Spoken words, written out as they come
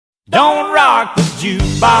Don't rock the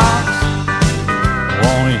jukebox, I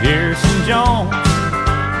wanna hear some Jones,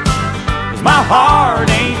 'cause my heart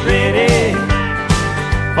ain't ready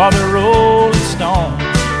for the Rolling Stone.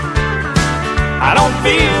 I don't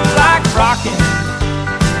feel like rocking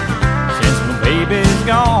since my baby's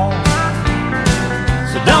gone.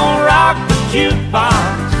 So don't rock the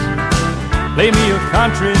jukebox, play me a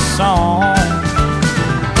country song.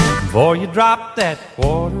 Before you drop that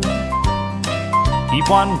quarter, keep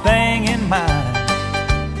one thing in mind.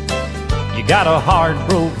 You got a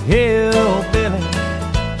heart-broke hillbilly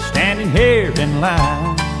standing here in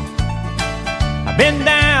line. I've been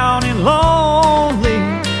down and lonely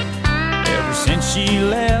ever since she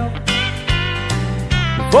left.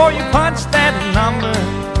 Before you punch that number,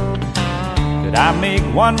 could I make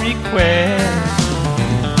one request?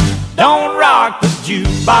 Don't rock the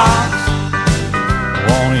jukebox, I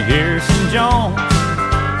wanna hear some Jones,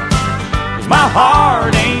 'cause my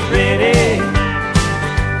heart ain't ready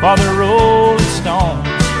for the Rolling Stone.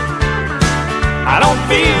 I don't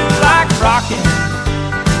feel like rocking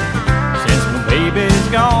since my baby's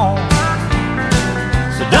gone.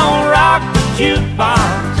 So don't rock the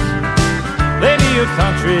jukebox, play me a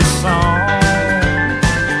country song.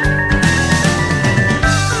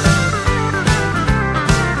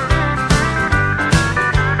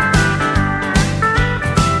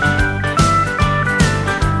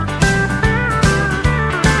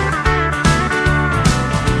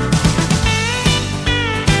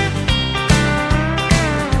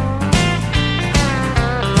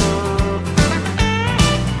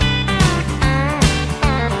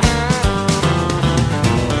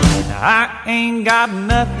 I ain't got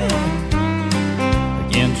nothing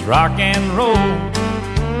against rock and roll,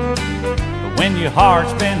 but when your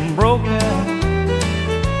heart's been broken,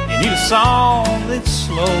 you need a song that's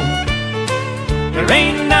slow. There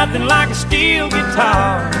ain't nothing like a steel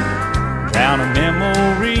guitar, drown a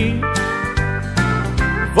memory.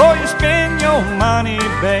 Before you spend your money,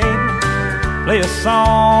 baby, play a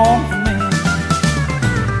song for me.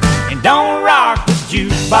 And don't rock the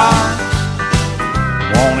jukebox,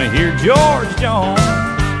 wanna hear George Jones,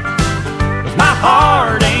 'cause my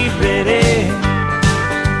heart ain't ready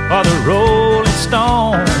for the Rolling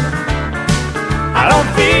Stone. I don't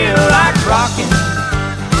feel like rocking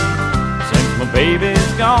since my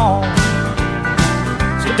baby's gone.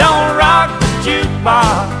 So don't rock the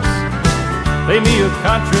jukebox, play me a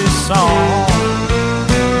country song.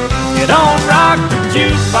 You don't rock the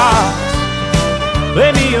jukebox,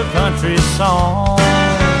 play me a country song.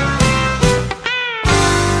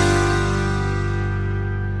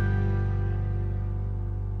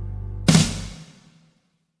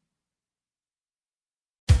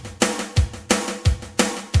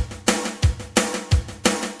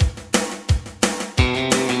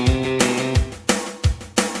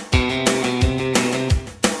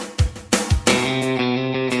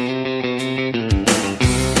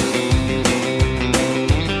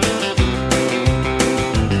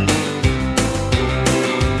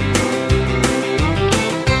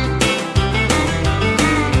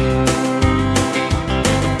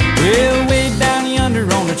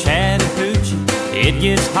 It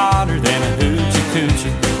gets hotter than a hoochie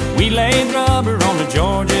coochie. We laid rubber on the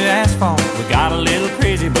Georgia asphalt. We got a little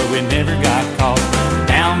crazy, but we never got caught.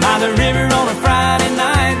 Down by the river on a Friday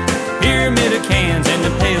night, pyramid of cans in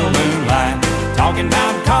the pale moonlight, talking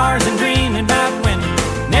about cars and dreaming about winning.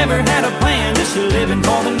 Never had a plan, just living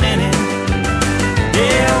for the minute.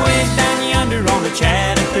 Yeah, way down yonder on the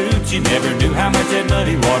Chattahoochee, never knew how much that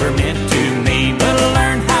muddy water meant to me. But I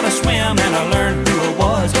learned how to swim and I learned who I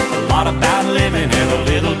was. A lot about living and a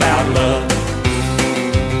little about love.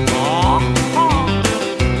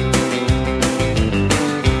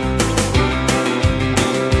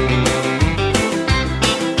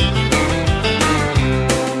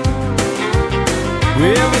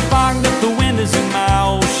 Well, we fogged up the windows in my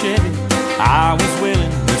old Chevy. I was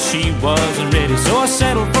willing, but she wasn't ready. So I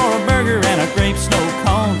settled for a burger and a grape snow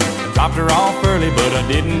cone. Dropped her off early, but I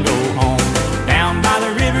didn't go home. Down by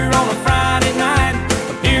the river on a Friday night,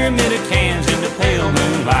 a pyramid of cans in the pale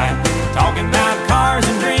moonlight, talking about cars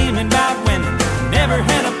and dreaming about winning. Never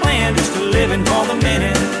had a plan, just living for the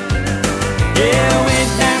minute. Yeah,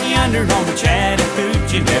 went down yonder on the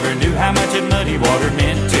Chattahoochee, never knew how much that muddy water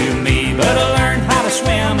meant to me. But I learned how to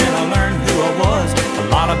swim and I learned who I was. A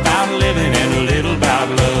lot about living and a little about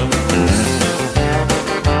love.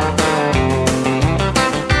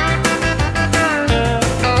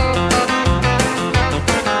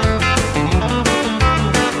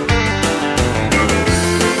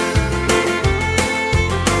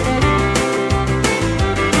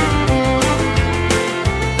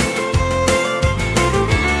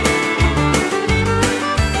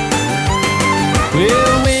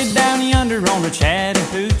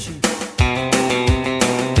 Chattahoochee.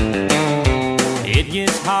 It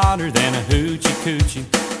gets hotter than a hoochie coochie.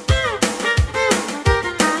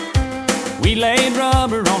 We laid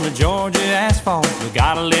rubber on the Georgia asphalt. We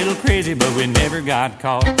got a little crazy, but we never got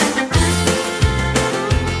caught.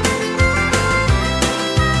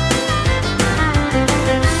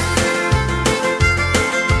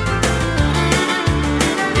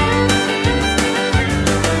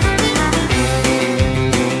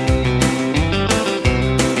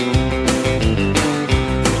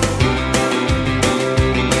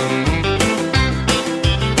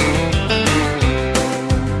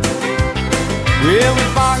 Well, we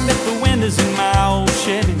fogged up the windows in my old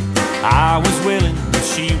Chevy. I was willing, but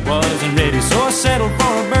she wasn't ready. So I settled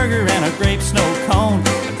for a burger and a grape snow cone.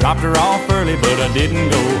 I dropped her off early, but I didn't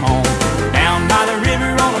go home. Down by the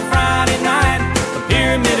river on a Friday night, a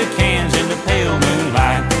pyramid of cans in the pale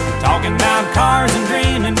moonlight. Talking about cars and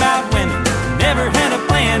dreaming about women. Never had a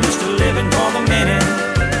plan, just living for the minute.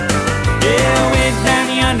 Yeah, I went down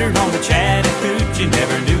yonder on the Chattahoochee.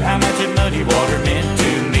 Never knew how much that muddy water meant to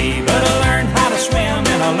me, but I learned how to swim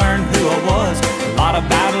and I learned who I was. A lot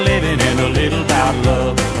about living and a little about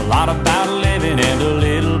love. A lot about living and a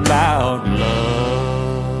little about love.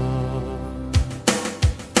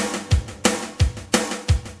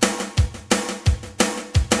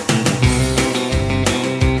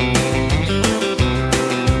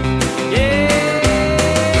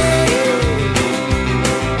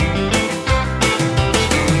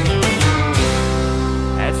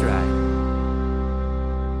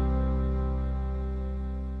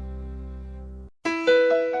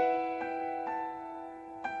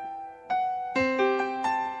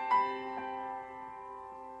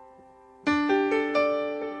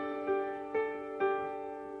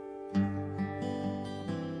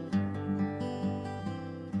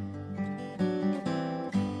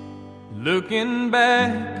 Looking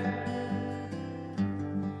back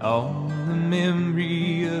on the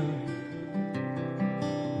memory of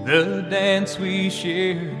the dance we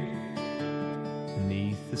shared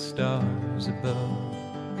beneath the stars above.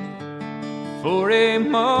 For a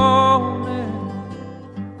moment,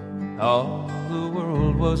 all the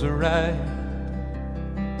world was right.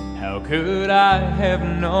 How could I have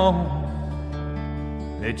known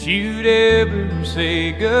that you'd ever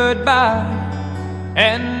say goodbye?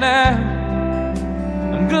 And now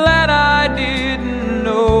I'm glad I didn't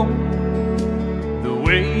know the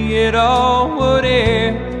way it all would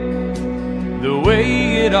end, the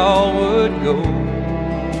way it all would go.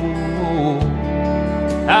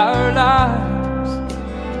 Our lives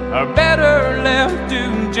are better left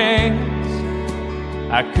to chance.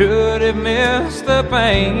 I could have missed the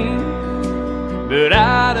pain, but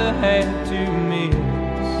I'd have had to miss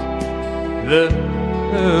the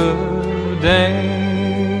dance.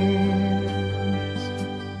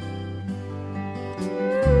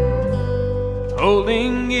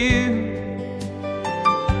 Holding you,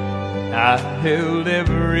 I held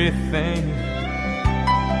everything.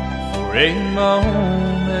 For a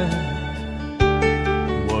moment,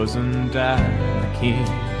 wasn't I the king?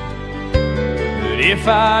 But if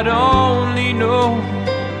I'd only known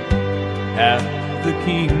how the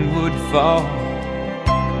king would fall,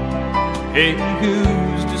 hey,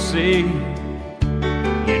 who's to say?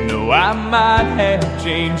 You know I might have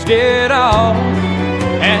changed it all.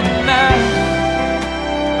 And now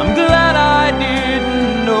I'm glad I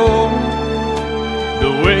didn't know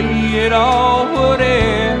the way it all would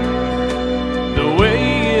end, the way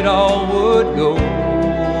it all would go.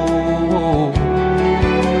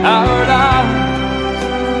 Our lives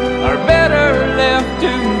are better left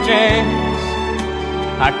to chance.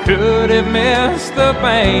 I could have missed the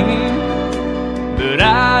pain, but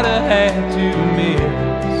I'd have had to miss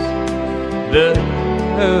the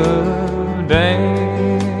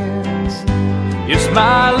dance. It's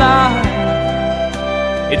my life,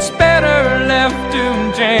 it's better left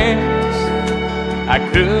to chance. I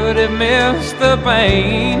could have missed the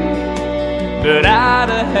pain, but I'd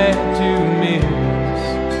have had to miss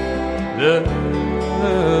the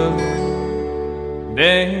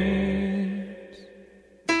dance.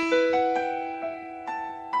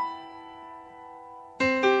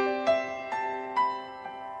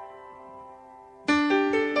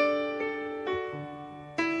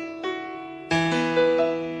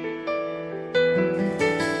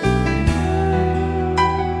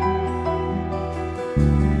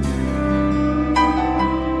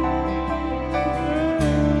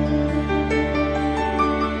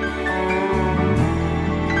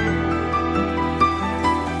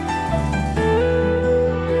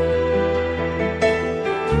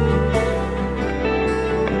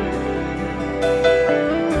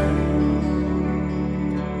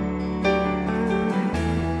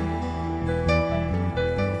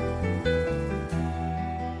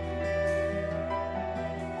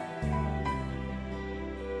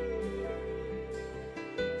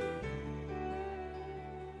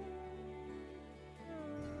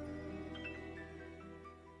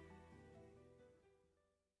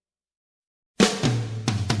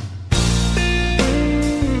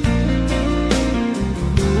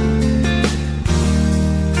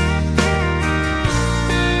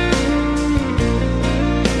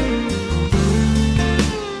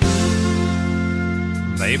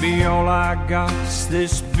 got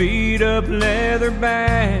this beat up leather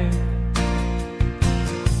bag,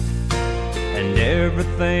 and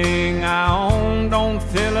everything I own don't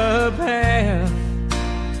fill up half.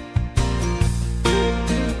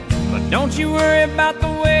 But don't you worry about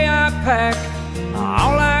the way I pack.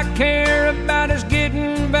 All I care about is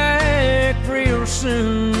getting back real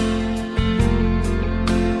soon.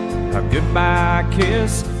 A goodbye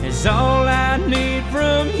kiss is all I need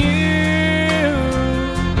from you.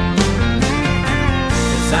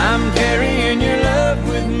 'Cause I'm carrying your love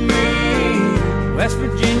with me, West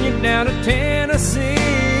Virginia down to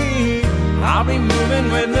Tennessee. I'll be moving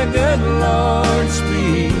with the good Lord's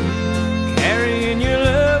speed, carrying your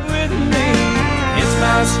love with me. It's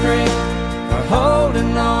my strength for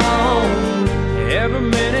holding on. Every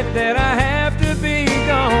minute that I have to be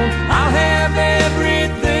gone, I'll have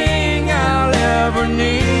everything I'll ever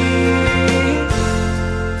need.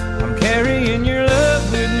 I'm carrying your love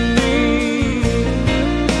with me.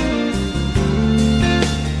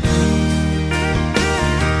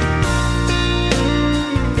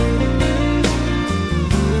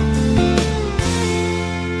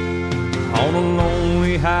 On a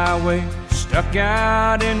lonely highway, stuck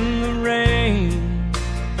out in the rain,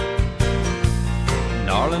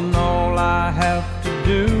 darling, all I have to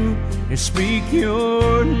do is speak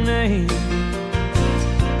your name.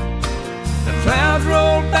 The clouds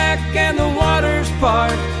roll back and the waters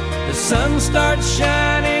part, the sun starts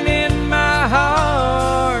shining in my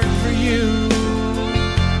heart for you.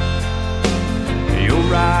 You're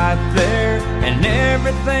right there in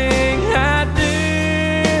everything I do,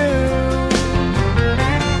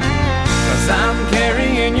 'cause I'm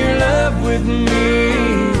carrying your love with me,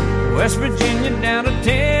 West Virginia down to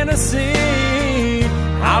Tennessee.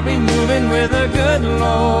 I'll be moving with a good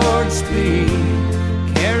Lord's speed,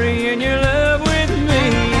 carrying your love with me.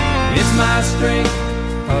 It's my strength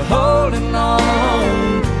for holding on.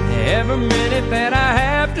 Every minute that I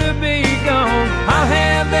have to be gone, I'll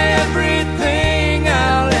have everything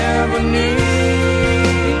I'll ever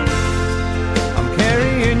need. I'm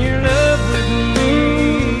carrying your love with me.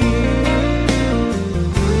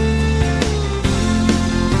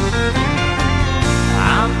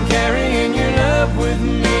 With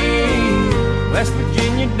me, West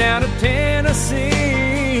Virginia down to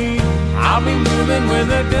Tennessee. I'll be moving with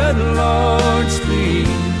a good Lord's speed,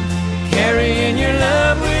 carrying your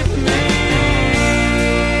love with me.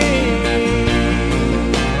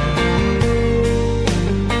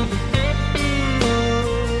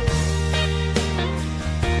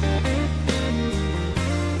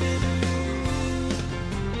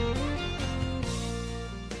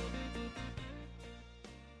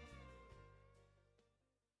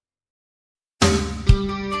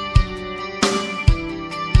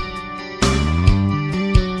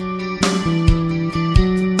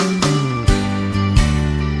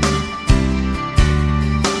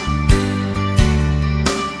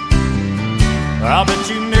 I bet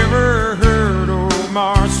you never heard old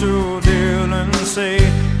Marshall Dillon say,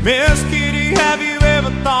 Miss Kitty, have you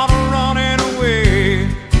ever thought of running away?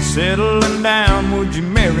 Settling down, would you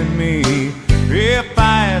marry me? If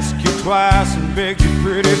I ask you twice and beg you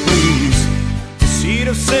pretty please, she'd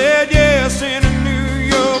have said yes in a New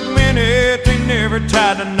York minute. They never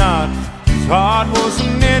tied a knot, his heart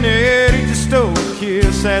wasn't in it. He just stole a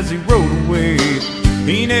kiss as he rode away.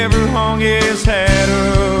 He never hung his hat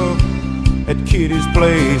up at Kitty's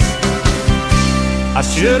place. I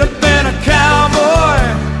should have been a cowboy,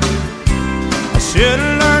 I should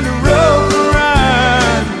have learned to rope and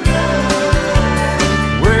ride,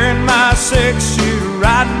 wearing my six-shooter,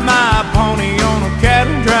 riding my pony on a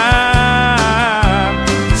cattle drive,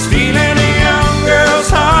 stealing a young girl's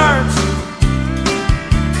hearts,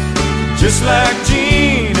 just like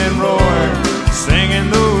Gene and Roy, singing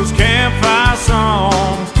those campfire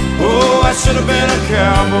songs. Oh, I should have been a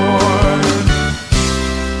cowboy.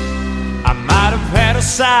 I might have had a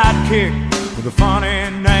sidekick with a funny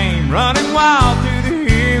name, running wild through the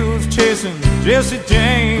hills, chasing Jesse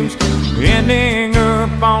James, ending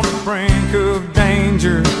up on the brink of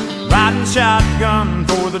danger, riding shotgun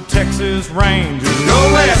for the Texas Rangers. Go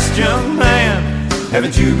west, young man,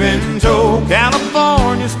 haven't you been told?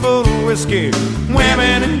 California's full of whiskey,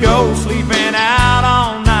 women and gold, sleeping out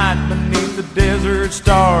all night beneath the desert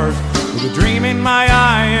stars, with a dream in my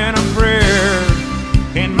eye and a prayer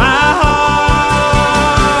in my heart.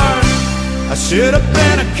 I should have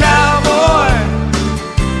been a cowboy,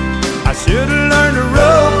 I should have learned to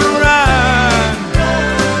rope and ride,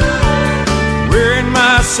 wearing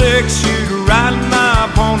my six-shooter, riding my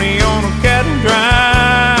pony on a cattle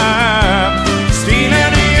drive,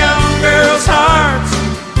 stealing a young girl's hearts,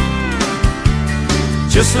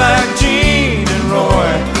 just like Gene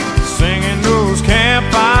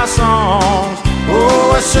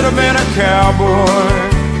should have been a cowboy.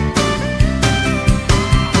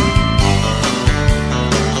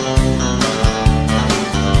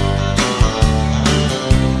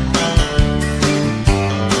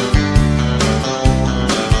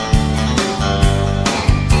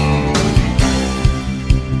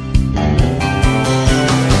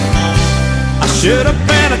 Should have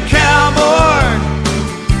been a cowboy.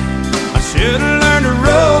 I should have learned to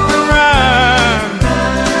rope and ride.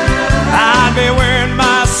 I'd be wearing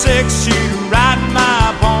my 6-shoe, riding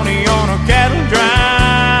my pony on a cattle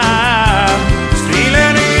drive,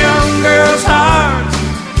 stealing a young girl's heart,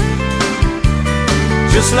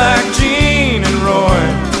 just like Gene and Roy,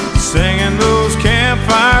 singing those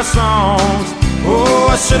campfire songs. Oh,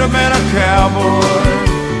 I should have been a cowboy.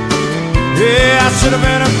 Yeah, I should have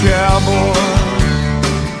been a cowboy.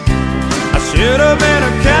 Should have been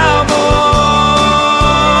a cowboy.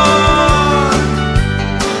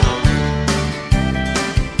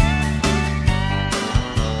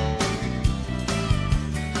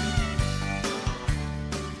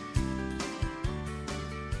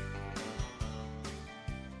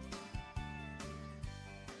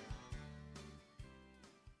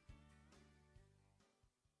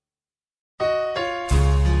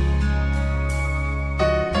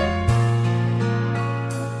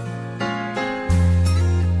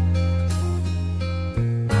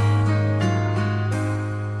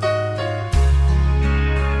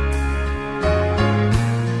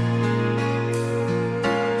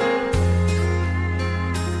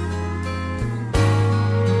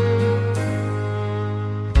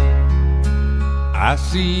 I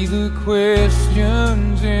see the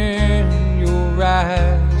questions in your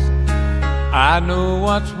eyes. I know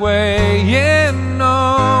what's weighing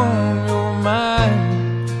on your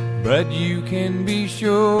mind, but you can be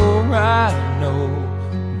sure I know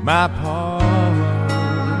my part.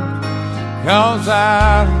 'Cause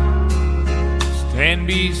I stand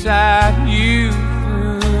beside you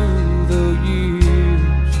through the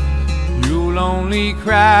years. You'll only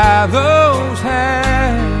cry those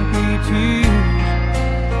happy tears.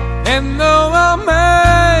 And though I'll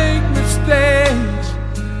make mistakes,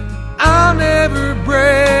 I'll never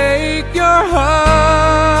break your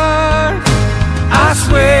heart. I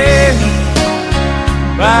swear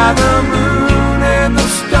by the moon and the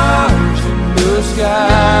stars in the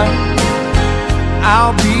sky,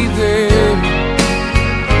 I'll be there.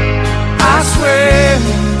 I swear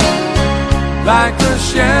like a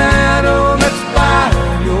shadow that's by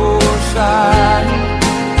your side,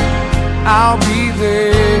 I'll be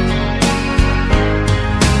there.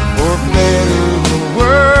 For better or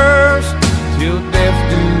worse, till death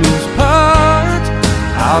do us part,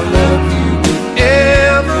 I'll love you with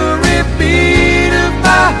every beat of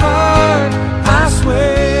my heart. I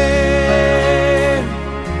swear.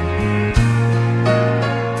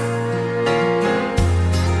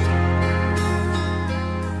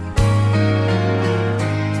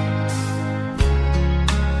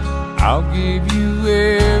 I'll give you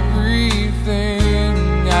everything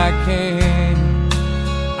I can.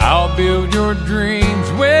 I'll build your dreams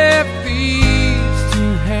with these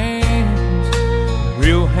two hands.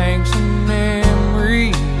 We'll hang some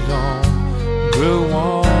memories on the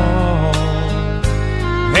wall.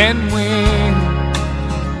 And when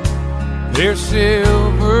there's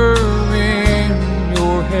silver in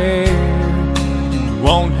your hair, you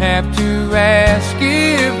won't have to ask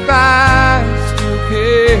if I still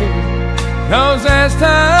care. 'Cause as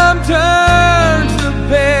time turns the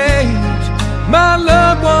page, my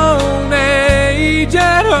love won't age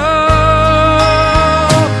at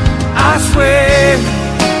all. I swear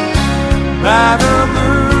by the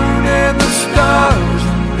moon and the stars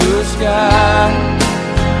in the sky,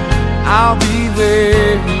 I'll be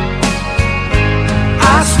there.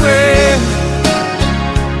 I swear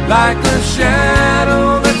like a shadow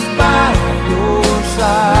that's by your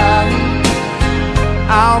side,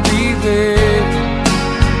 I'll be there.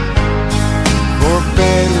 For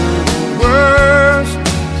better or worse,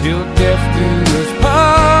 till death do us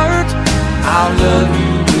part, I'll love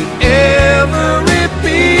you with every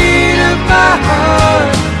beat of my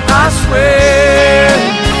heart. I swear.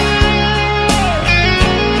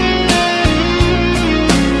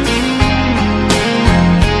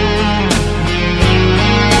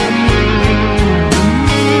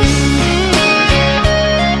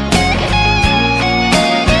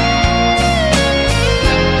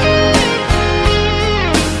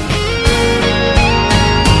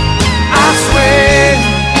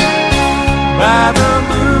 By the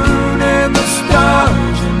moon and the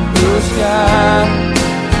stars in the sky,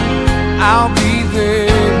 I'll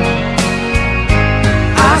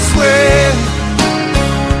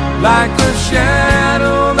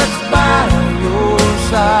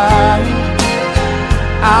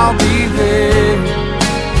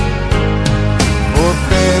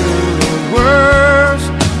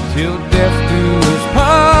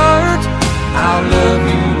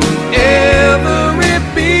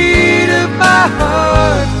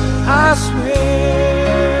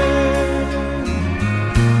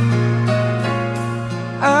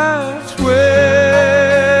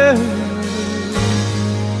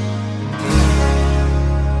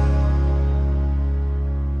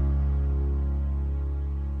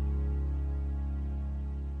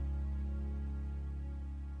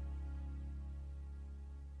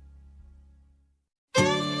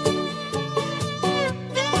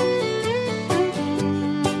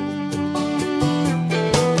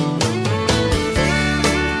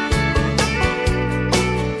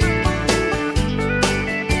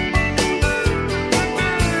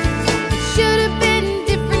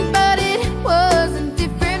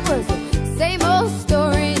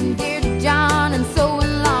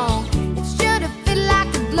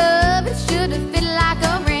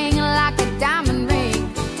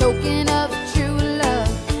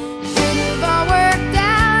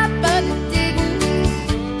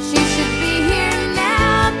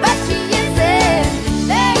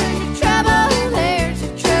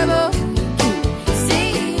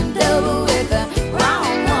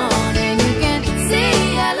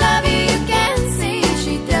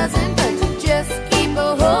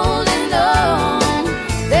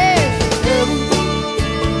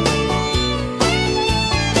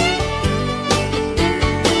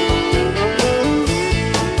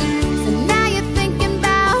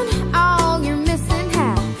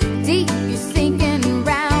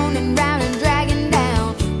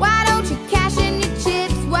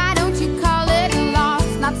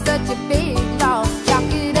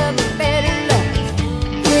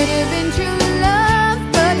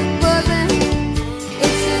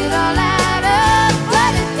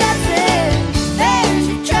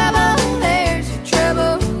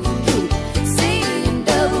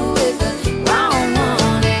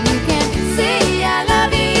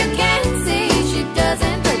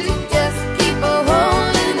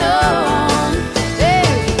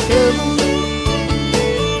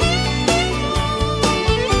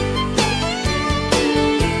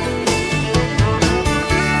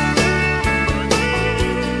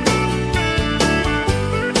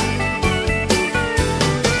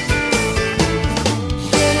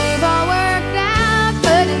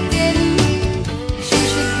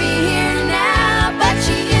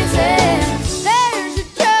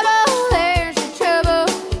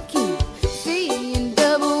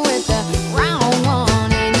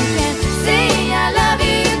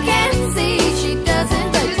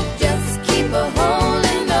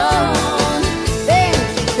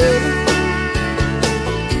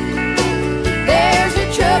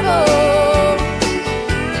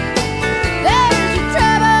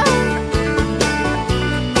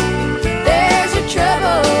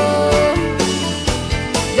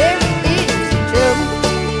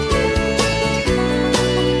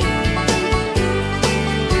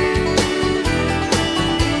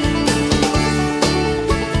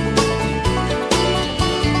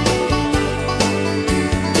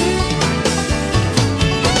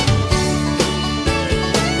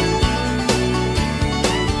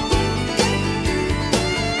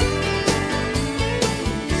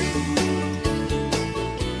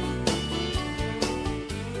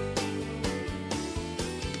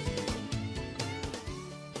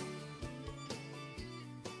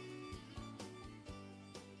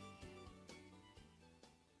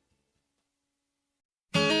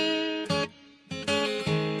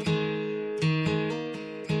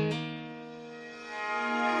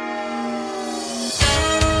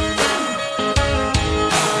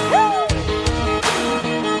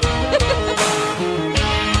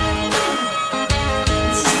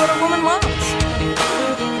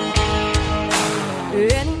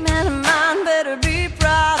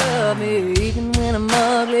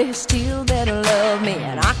ugly, he still better love me.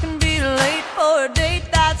 And I can be late for a date,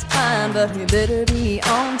 that's fine, but he better be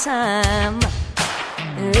on time.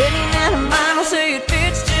 And any man of mine will say it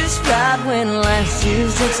fits just right when last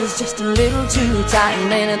year's dress is just a little too tight.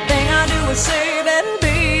 And anything I do or say better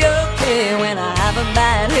be okay when I have a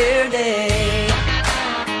bad hair day.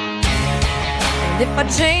 And if I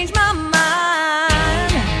change my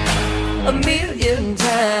mind a million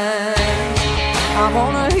times, I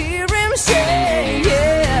wanna hear him say,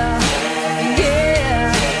 yeah,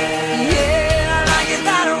 yeah, yeah, I like it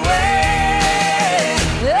that way.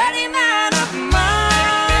 Any man of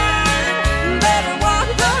mine better walk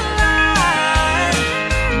the line,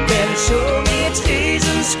 better show me a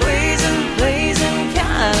teasing, squeezing, blazing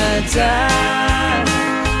kind of time.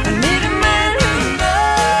 I need a man who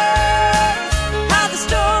knows how the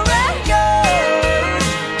story goes.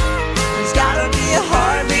 There's gotta be a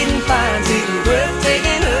heart beating fine, sweet,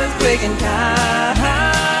 breathtaking, earthquaking kind.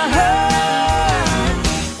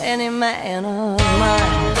 Any man of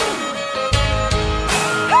mine.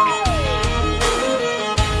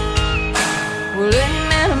 Well, any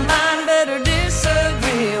man of mine better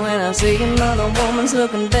disagree when I see another woman's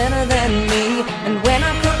looking better than me. And when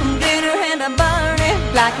I cook him dinner and I burn it,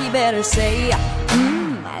 like he better say, I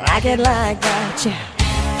like it like that, yeah.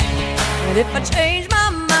 And if I change my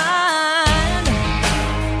mind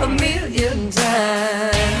a million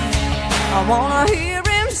times, I wanna hear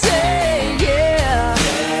him say, yeah,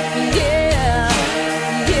 yeah,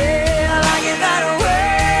 yeah, I like it that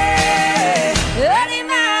way. Any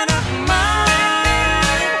man of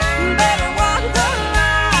mine better walk the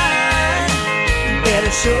line,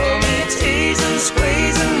 better show me a teasing,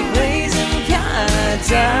 squeezing, blazing kind of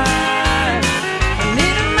time. I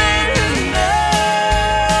need a man who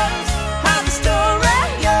knows how the story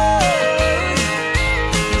goes.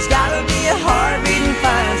 There's gotta be a heart beating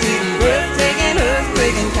fine, sweet, breathtaking,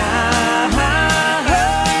 earthquaking kind.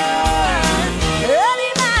 Any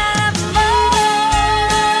man of mine.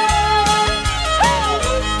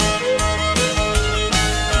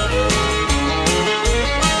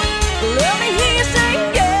 Let me hear you say,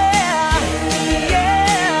 yeah, yeah,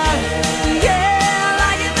 yeah, I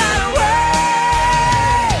like it that way.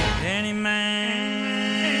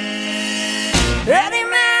 Any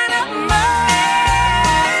man of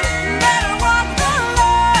mine better walk the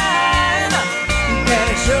line,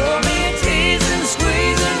 better show me a teasing,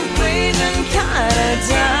 squeezing, pleasing kind of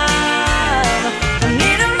time. I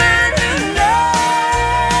need a man who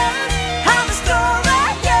knows how the story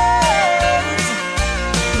goes.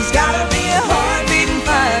 There's gotta be a heart beating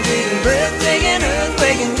fine, beating, breathtaking,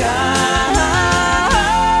 earthquaking kind.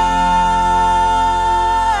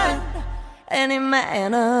 Any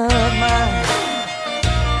man of mine.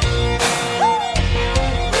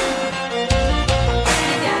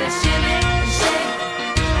 You gotta shimmy, shake,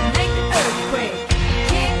 and make the earthquake.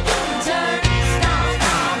 Kick, turn, stomp,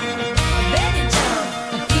 stomp. Then you jump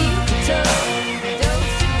and feel the tug.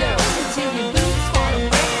 Dose to dose until your boots wanna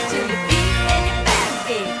break, till your feet and your back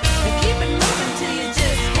ache. And keep it moving till you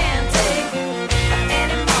just can't take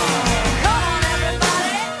anymore. Come on,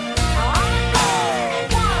 everybody, on the floor.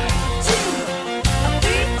 1, 2,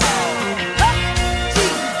 3, 4. Up,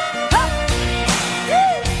 2, up. Woo!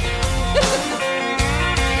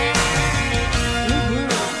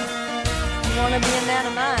 You wanna be a man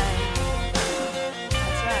of mine?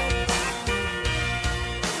 That's right.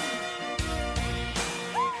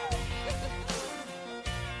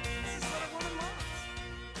 This is what a woman wants.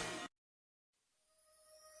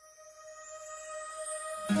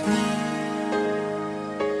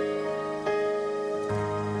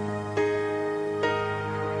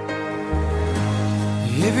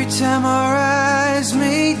 Every time our eyes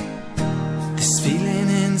meet, this feeling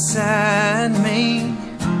inside me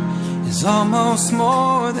is almost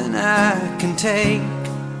more than I can take.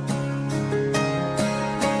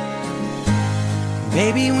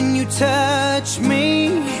 Baby, when you touch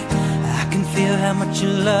me, I can feel how much you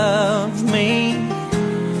love me,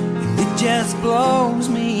 and it just blows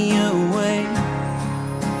me away.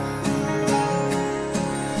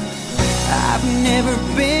 I've never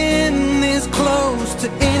been this close to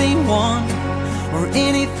anyone or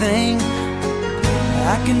anything.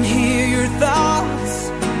 I can hear your thoughts,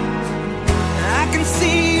 I can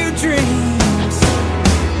see your dreams.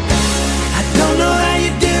 I don't know how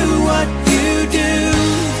you do what you do.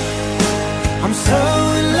 I'm so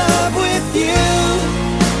in love with you.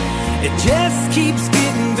 It just keeps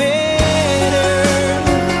getting better.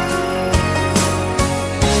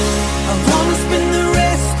 I wanna spend the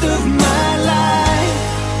rest of my life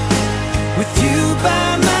with you by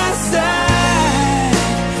my side,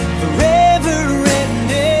 forever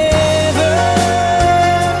and ever.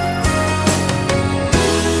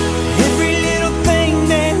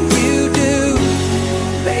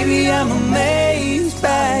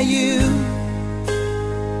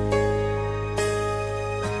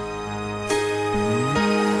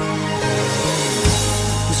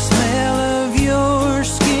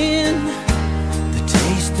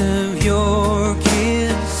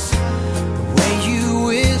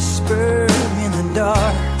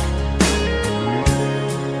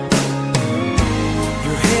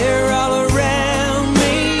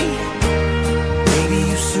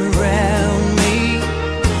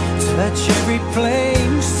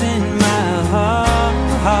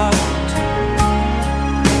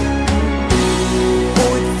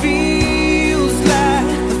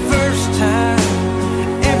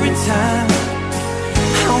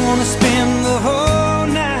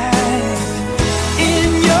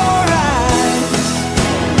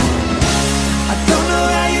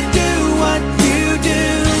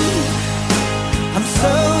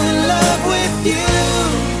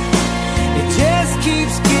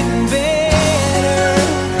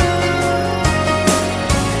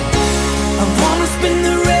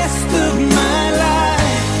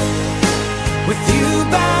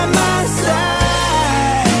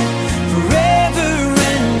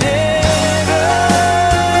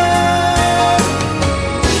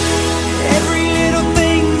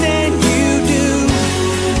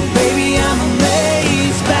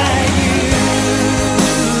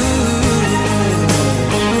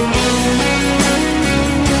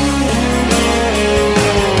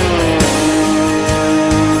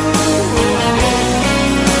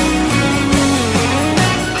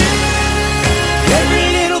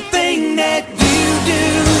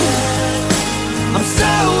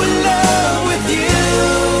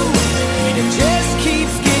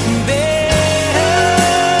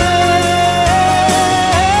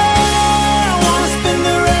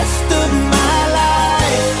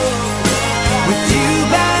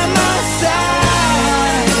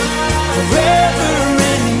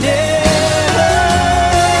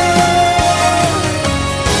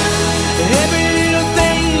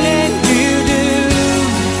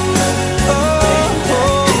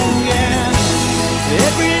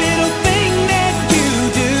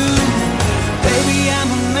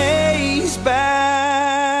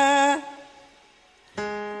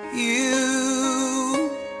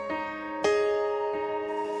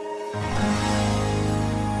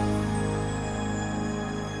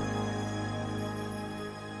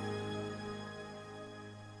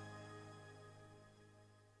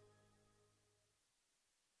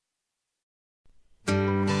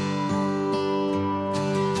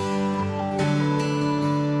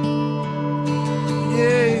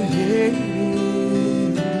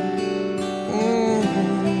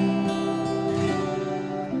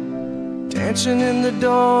 dancing in the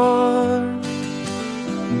dark,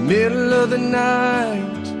 middle of the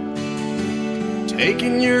night,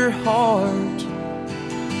 taking your heart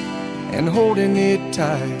and holding it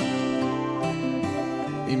tight.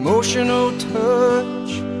 Emotional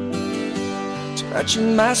touch,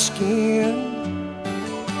 touching my skin,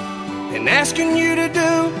 and asking you to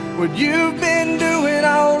do what you've been doing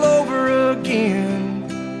all over again.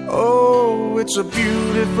 Oh, it's a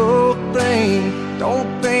beautiful thing.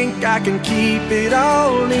 Don't think I can keep it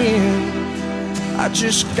all in. I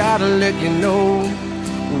just gotta let you know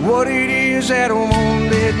what it is that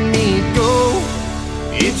won't let me go.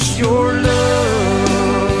 It's your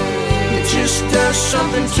love. It just does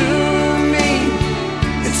something to me.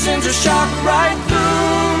 It sends a shock right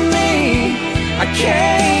through me. I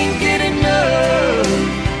can't get enough.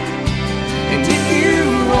 And if you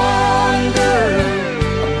wonder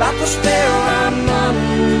about the spell I'm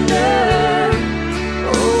under,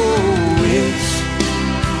 oh, it's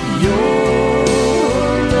your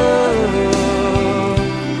love.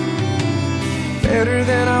 Better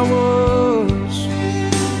than I was,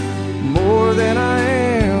 more than I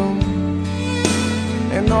am.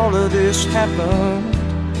 And all of this happened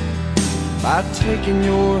by taking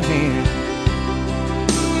your hand.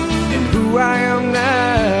 And who I am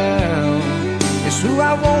now is who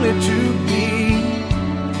I wanted to be.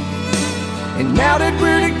 And now that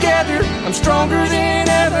we're together, I'm stronger than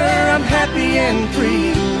ever. I'm happy and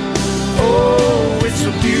free. Oh, it's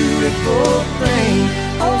a beautiful thing.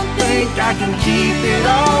 Don't think I can keep it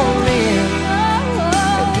all in.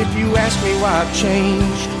 And if you ask me why I've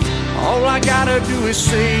changed, all I gotta do is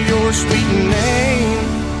say your sweet name.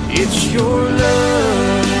 It's your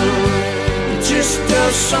love. It just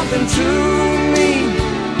does something to me.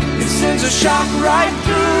 It sends a shock right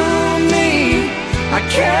through me. I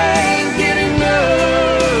can't get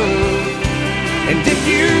enough. And if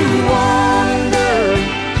you wonder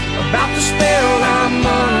about the spell I'm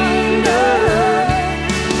under,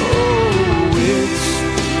 oh, it's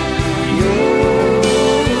your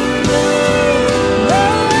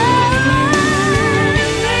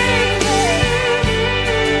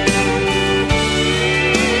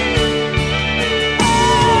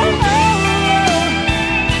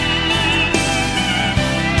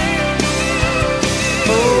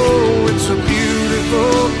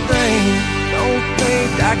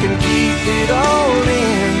I can keep it all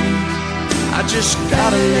in. I just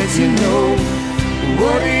gotta let you know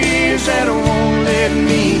what it is that won't let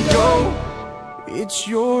me go. It's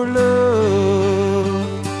your love.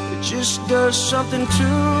 It just does something to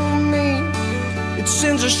me. It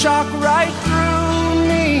sends a shock right through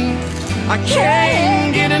me. I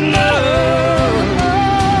can't get enough.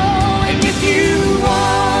 And if you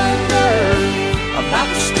wonder about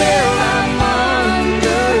the spell I'm under,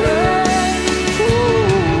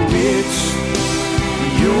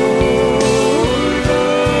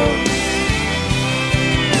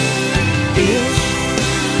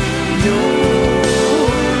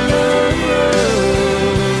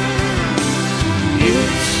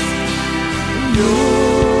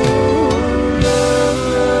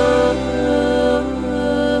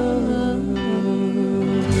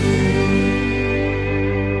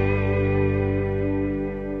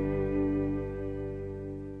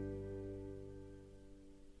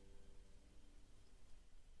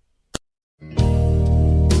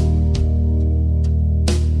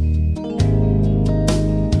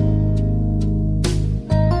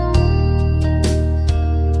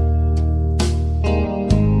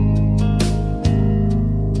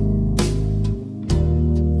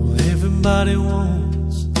 Everybody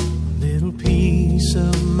wants a little piece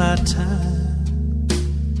of my time.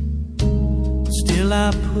 Still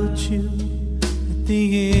I put you at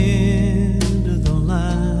the end of the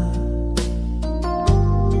line.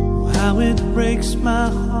 Oh, how it breaks my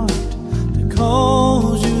heart to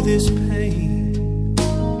cause you this pain,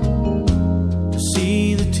 to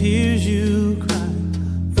see the tears you cry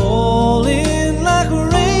falling like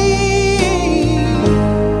rain.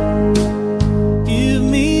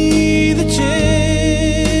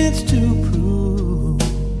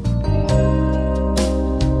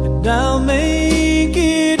 I'll make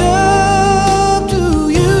it up to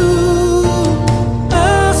you.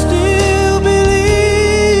 I still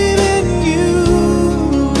believe in you.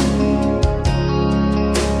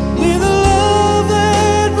 With a love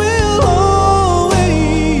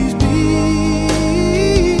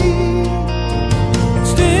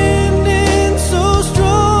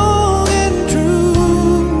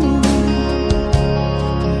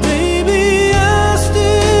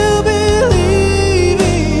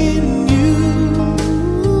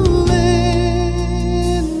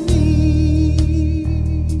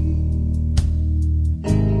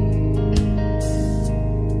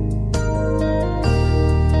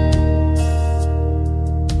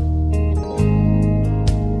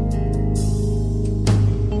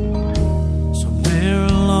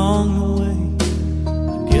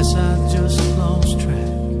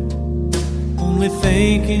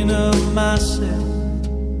thinking of myself,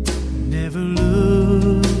 never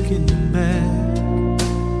looking back.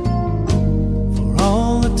 For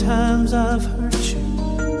all the times I've hurt you,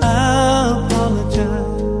 I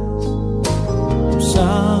apologize. I'm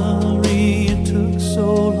sorry it took so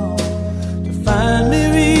long to finally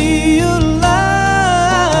realize.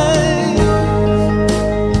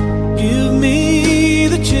 Give me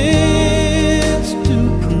the chance to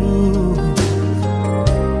prove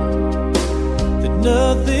that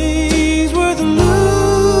nothing's worth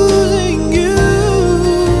losing you.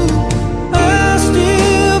 I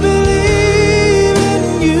still believe in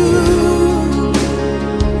you,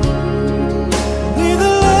 with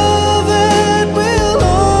a love that will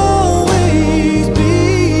always be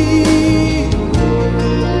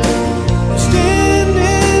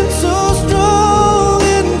standing so strong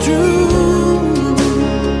and true.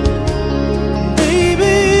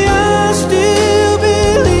 Baby, I still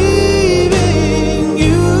believe in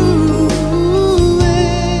you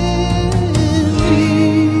and me.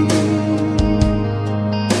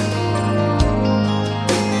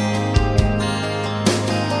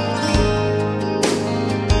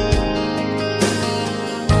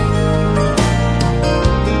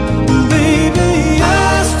 Baby,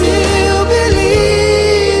 I still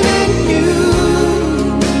believe in you,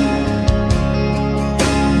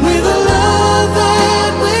 with a love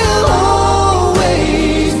that will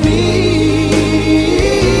always be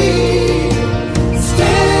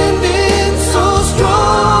standing so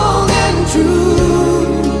strong and true.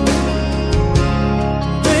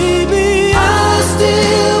 Baby, I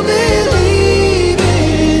still believe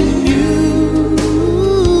in you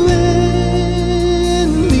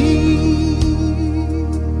and me.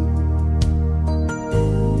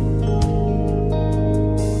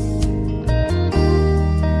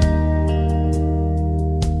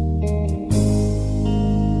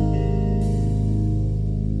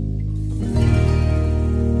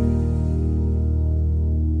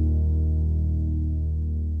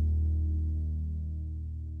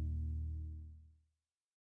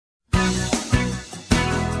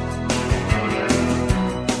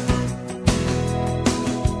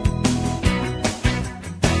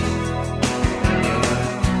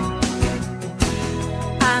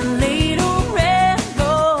 I laid a red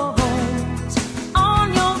rose on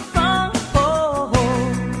your front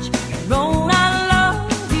porch, wrote I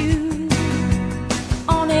love you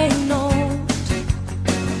on a note.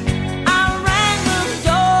 I rang the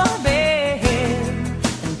doorbell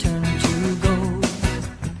and turned to go.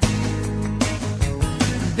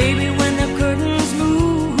 Baby, when the curtains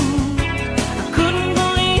moved, I couldn't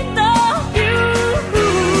believe the view.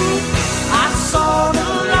 I saw the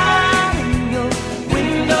light in your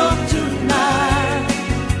window tonight.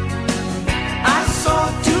 I saw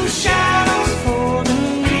two shadows holding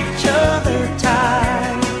each other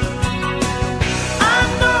tight. I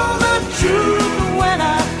know the truth when I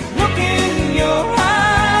look in your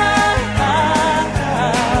eyes.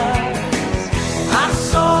 I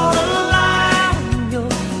saw the light in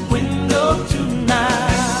your window tonight.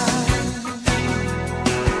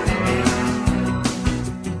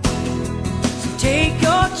 So take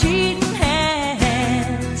your cheating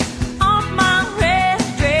hands off my red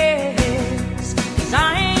dress, 'cause I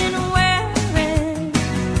ain't wearing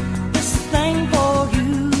this thing for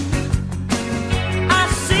you. I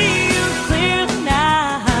see you clearly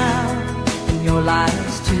now, and your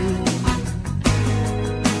lies too.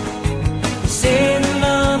 You say that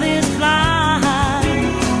love is blind,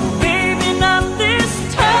 baby, not this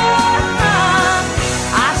time.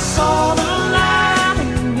 I saw the light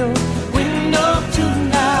in your window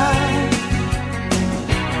tonight.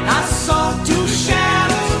 I saw two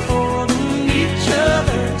shadows holding each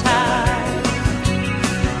other tight.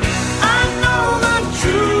 I know the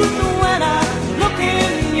truth when I look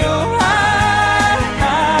in your eyes.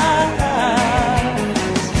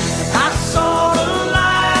 I saw the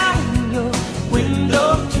light in your window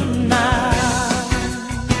tonight.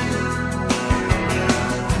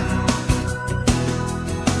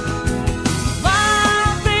 Why,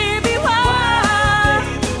 baby, why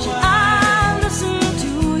should I listen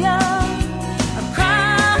to ya?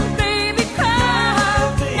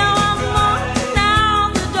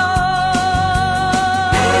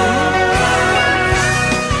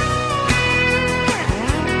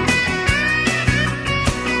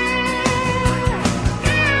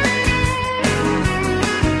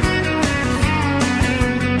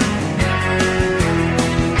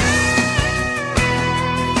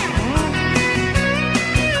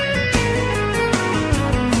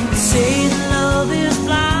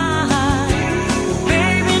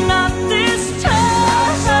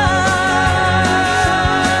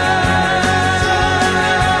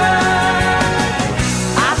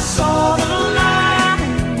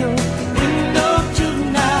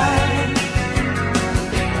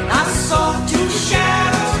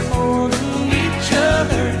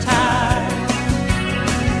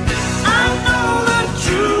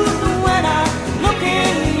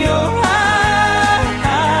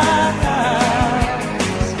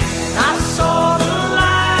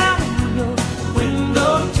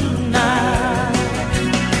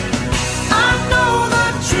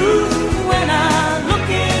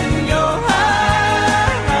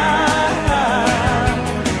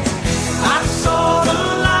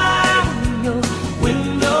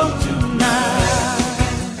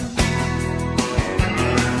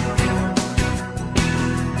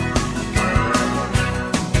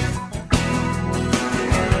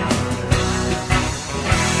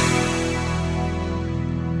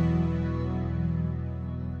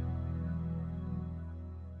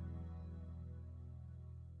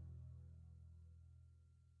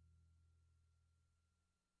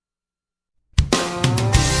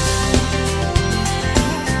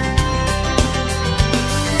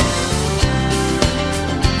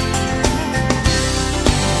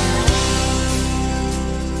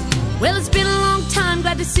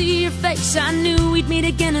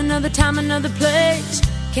 time, another place.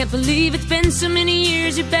 Can't believe it's been so many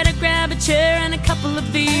years. You better grab a chair and a couple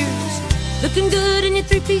of beers. Looking good in your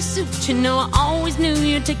three-piece suit. You know I always knew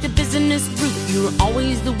you'd take the business route. You were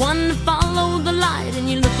always the one to follow the light, and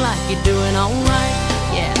you look like you're doing alright,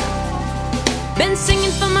 yeah. Been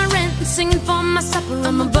singing for my rent and singing for my supper.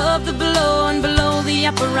 I'm above the below and below the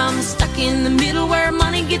upper. I'm stuck in the middle where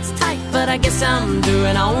money gets tight, but I guess I'm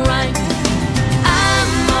doing alright.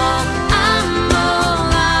 I'm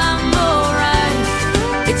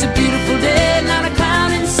alright. It's a beautiful day, not a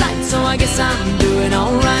cloud in sight, so I guess I'm doing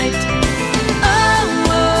alright.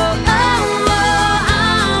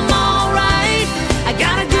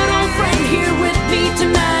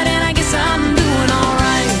 Tonight, and I guess I'm doing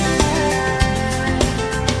alright.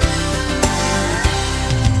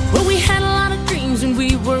 Well, we had a lot of dreams when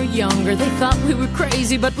we were younger. They thought we were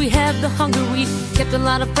crazy, but we had the hunger. We kept a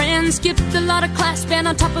lot of friends, skipped a lot of class, been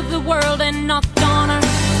on top of the world and knocked on our.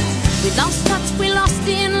 We lost touch, we lost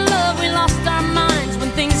in love, we lost our minds when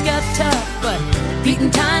things got tough. But beating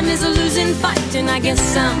time is a losing fight, and I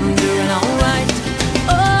guess I'm doing alright.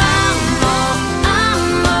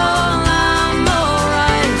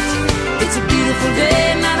 It's a beautiful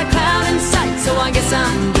day, not a cloud in sight, so I guess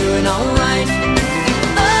I'm doing alright.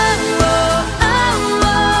 I'm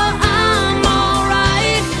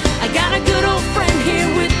alright. I got a good old friend here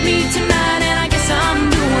with me tonight, and I guess I'm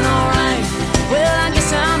doing alright. Well, I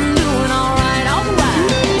guess I'm doing alright, alright.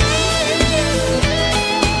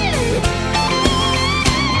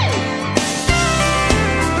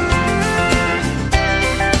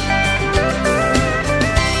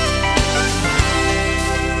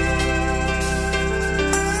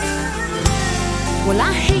 Well,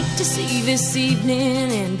 I hate to see this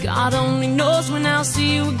evening, and God only knows when I'll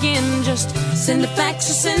see you again. Just send a fax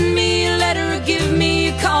or send me a letter, or give me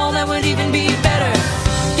a call, that would even be better.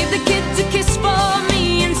 Give the kids a kiss for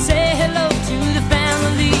me and say hello to the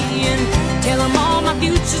family, and tell them all my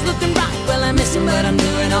future's looking bright. Well, I miss them, but I'm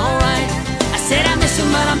doing alright. I said I miss them,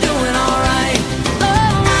 but I'm doing alright.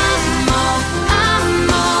 I'm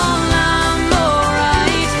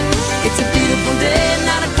alright. It's a beautiful day,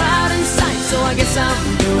 not a cloud in sight, so I guess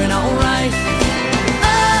I'm doing alright.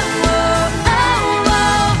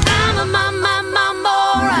 I'm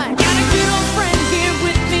alright. Got a good old friend here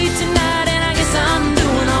with me tonight, and I guess I'm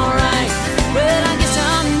doing alright. Well, I guess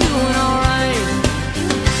I'm doing alright.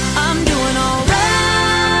 I'm doing alright.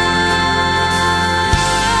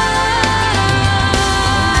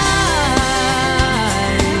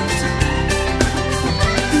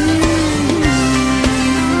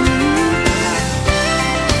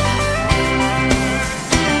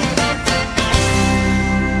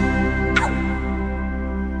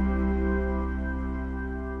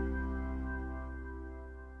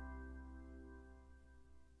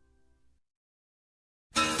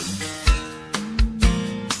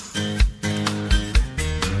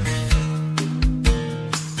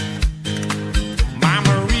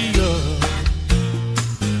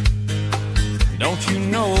 Don't you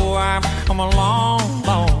know I've come a long,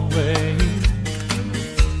 long way?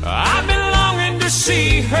 I've been longing to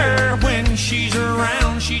see her. When she's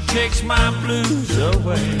around, she takes my blues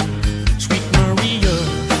away. Sweet Maria,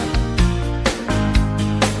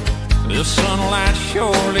 the sunlight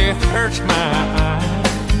surely hurts my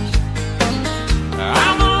eyes.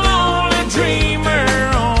 I'm a lonely dreamer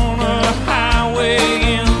on a highway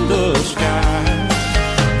in the sky.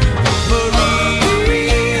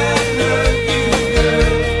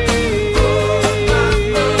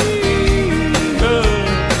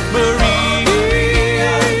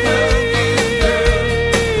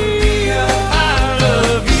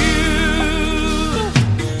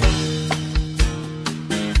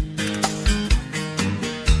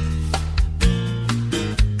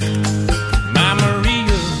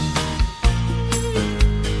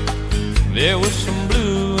 There was some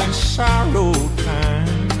blue and sorrow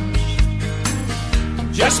times.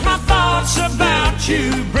 Just my thoughts about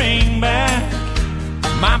you bring back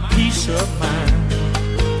my peace of mind.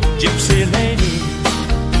 Gypsy lady,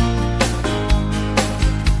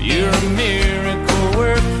 you're a miracle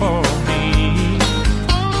work for me.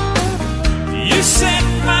 You set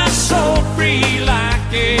my soul free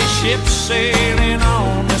like a ship sailing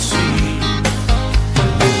on the sea.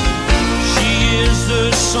 She is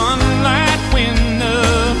the sunlight when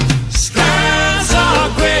the skies are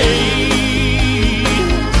gray.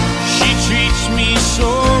 She treats me so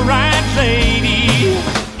right, lady.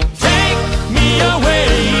 Take me away.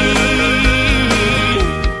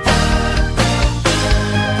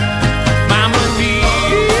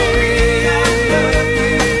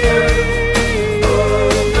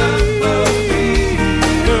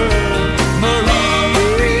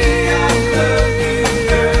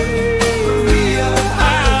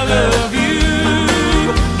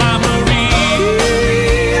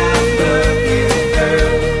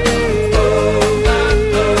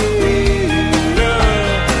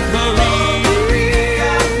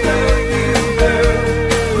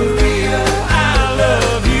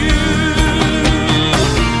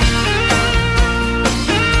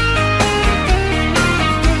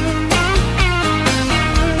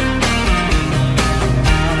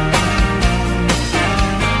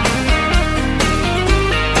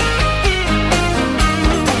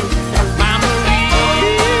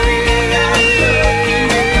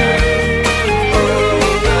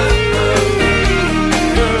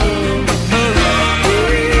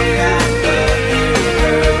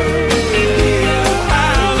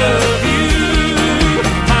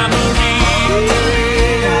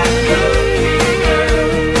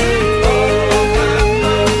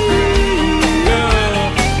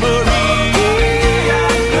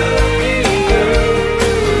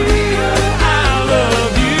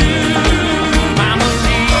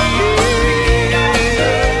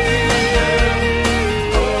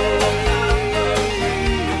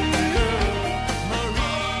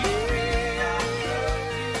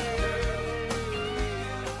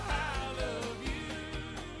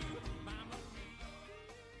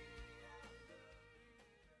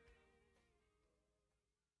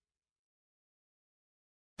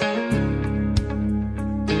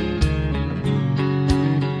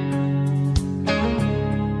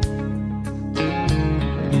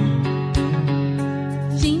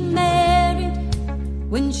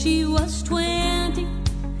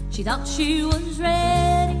 She thought she was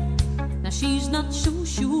ready, now she's not so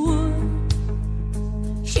sure.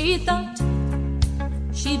 She thought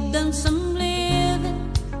she'd done some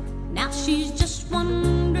living, now she's just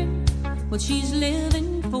wondering what she's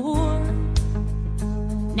living for.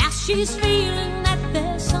 Now she's feeling that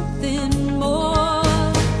there's something more.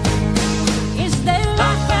 Is there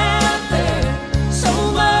life out there? So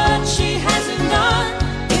much she hasn't done.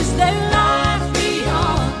 Is there life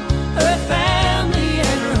beyond her family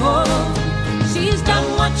and her home? She's done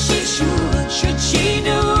what she should she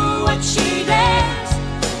do what she does?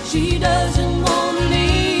 She doesn't want to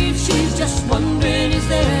leave, she's just wondering, is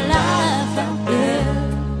there life out there?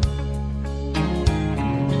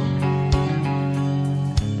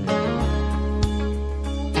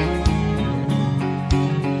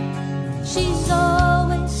 She's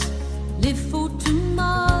always lived for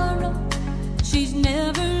tomorrow. She's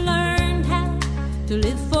never learned how to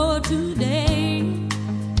live for today.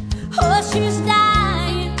 Oh, she's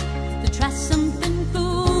dying to try something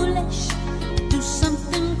foolish, do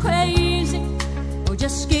something crazy, or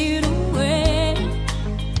just get away.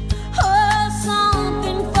 Oh,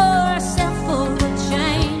 something for herself for a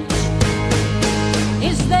change.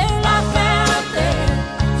 Is there life out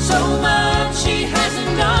there? So much she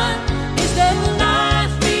hasn't done. Is there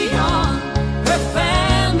life beyond her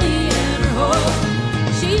family and her home?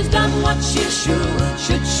 She's done what she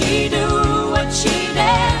should she do what she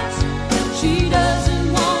does? She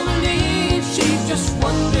doesn't want to leave, she's just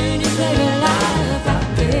wondering, is there life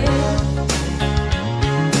out there?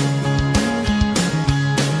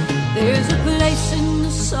 There's a place in the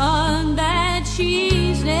sun that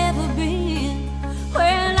she's never been,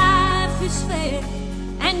 where life is fair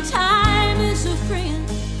and time is a friend.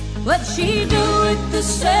 But she'd do it the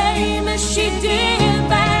same as she did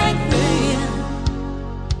back then.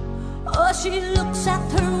 Oh, she looks out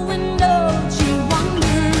her window, she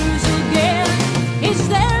wonders again. Is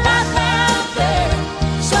there life out there?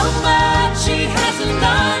 So much she hasn't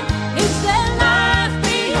done. Is there life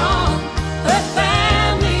beyond her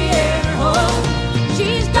family and her home?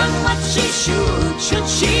 She's done what she should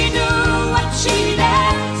she do what she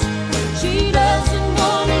does? She doesn't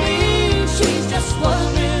want to leave, she's just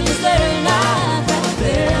wondering, is there life out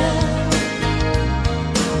there?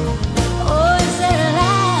 Oh, is there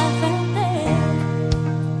life out there?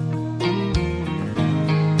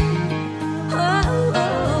 Oh,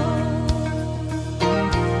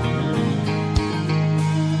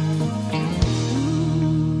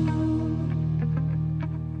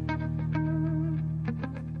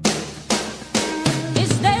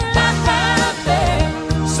 Is there life out there?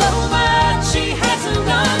 So much she hasn't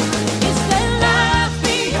done. Is there life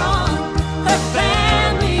beyond her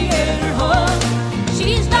family and her home?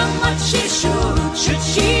 She's done what she should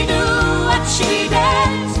she do what she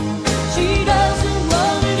does? She doesn't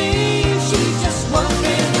want to leave, she's just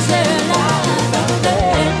wondering, is there life out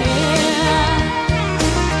there?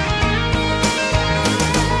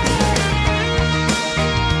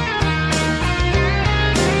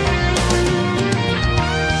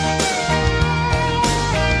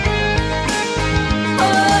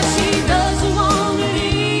 Oh, she doesn't want to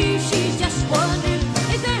leave, she's just wondering,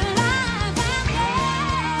 is there life out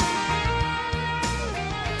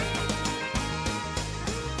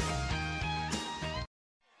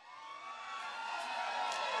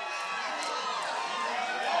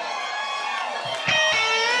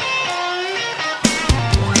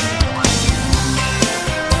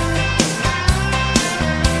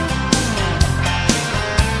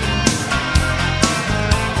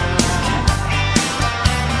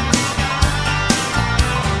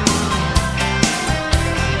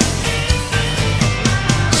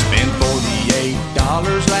Spent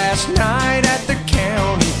 $48 last night at the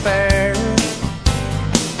county fair.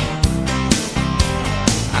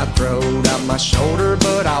 I throwed out my shoulder,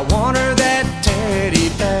 but I want her that teddy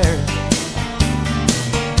bear.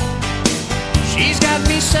 She's got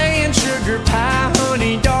me saying sugar pie,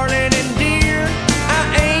 honey, darling, and dear. I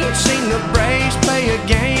ain't seen the Braves play a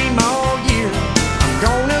game all year. I'm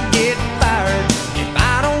gonna get fired if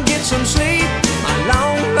I don't get some sleep. My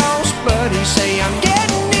long lost buddies say I'm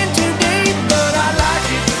getting in too deep, but I like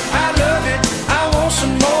it, I love it, I want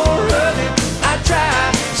some more of it. I try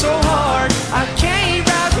so hard, I can't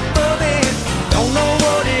rise above it. Don't know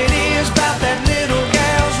what it is about that little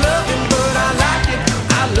gal's love.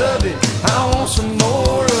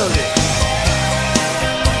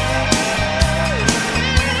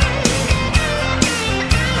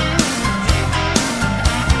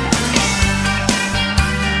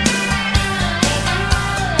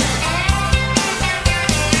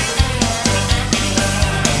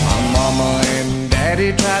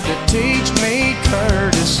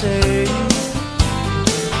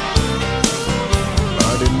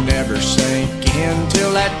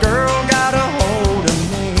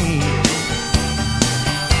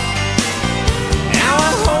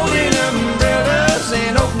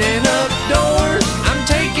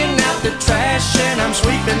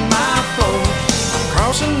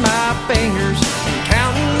 crossing my fingers and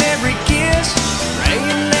counting every kiss,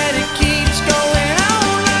 praying that it keeps going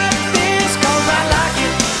on like this. 'Cause I like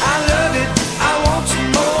it, I love it, I want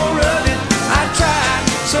some more of it. I tried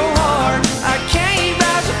so hard, I can't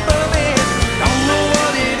rise above it. Don't know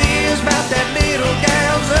what it is about that little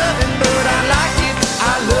gal's loving, but I like it,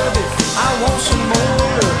 I love it, I want some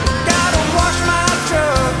more of it. Gotta wash my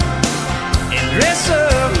truck and dress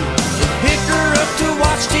up, pick her up to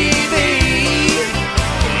watch TV.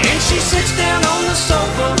 And she sits down on the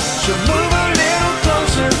sofa, she'll move a little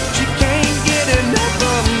closer, she can't get enough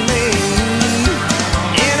of me.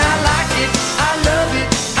 And I like it, I love it,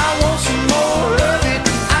 I want some more of it.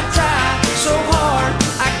 I try so hard,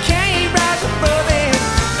 I can't rise above it.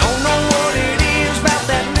 Don't know what it is about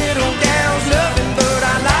that little gal's loving, but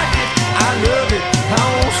I like it, I love it, I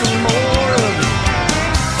want some more of it.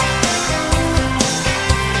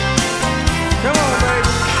 Come on,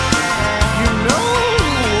 baby, you know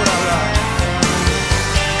what I like.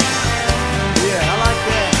 Yeah, I like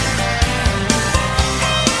that.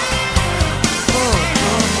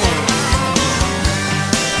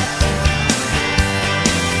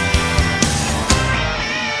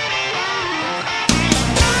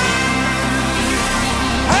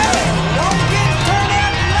 Hey, don't get turned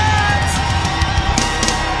out the lights.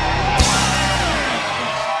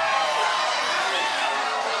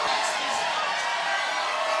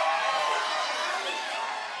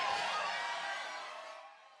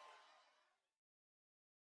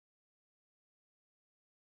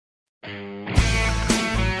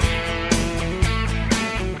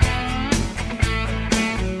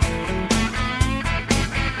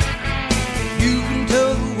 You can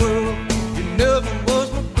tell the world you never was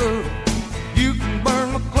my girl. You can burn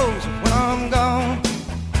my clothes when I'm gone.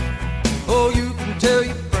 Oh, you can tell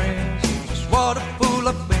your friends just what a fool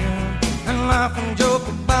I've been, and laugh and joke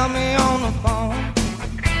about me on the phone.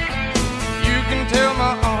 You can tell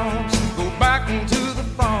my arms go back into the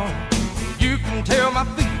phone. You can tell my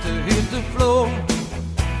feet to hit the floor.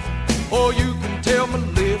 Or you can tell my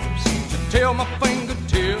lips to tell my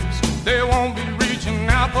fingertips they won't be reaching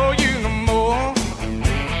out for you no more.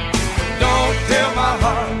 Don't tell my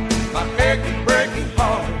heart, my achy, breaky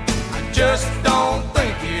heart, I just don't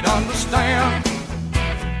think he'd understand.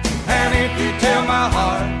 And if you tell my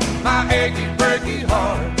heart, my achy, breaky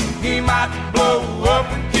heart, he might blow up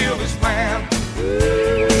and kill this man.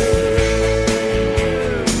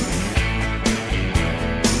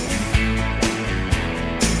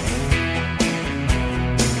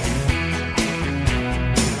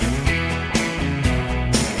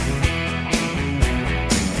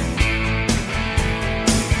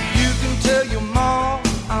 You can tell your mom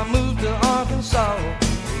I moved to Arkansas.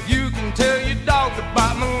 You can tell your dog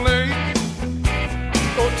about my leg.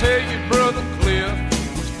 Or tell your brother Cliff,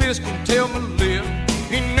 whose fist can tell my lip,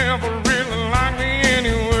 he never really liked me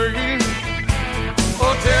anyway.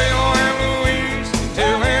 Or tell your Aunt Louise,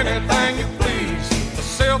 tell anything you please,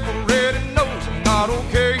 myself already knows I'm not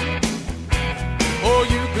okay. Or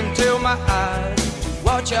you can tell my eyes to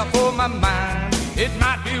watch out for my mind, it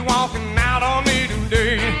might be walking out on me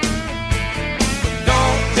today. But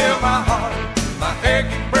don't tell my heart, my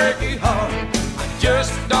achy, breaky heart, I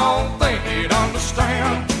just don't think he'd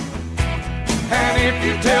understand. And if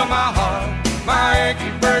you tell my heart, my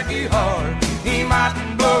achy, breaky heart, he might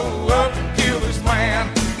blow up and kill this man.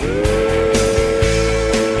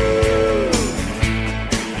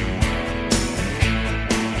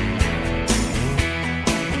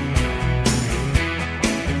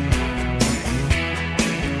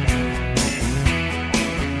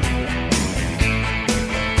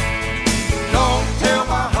 Don't tell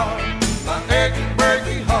my heart, my achy,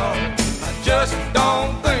 breaky heart, I just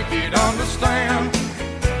don't think he'd understand.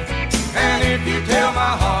 And if you tell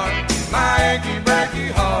my heart, my achy,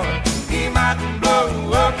 breaky heart, he might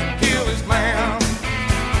blow up and kill this man.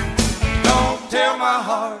 Don't tell my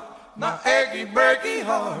heart, my achy, breaky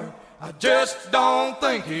heart, I just don't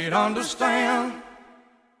think he'd understand.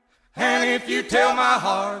 And if you tell my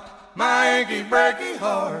heart, my achy, breaky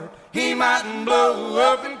heart, he mightn't blow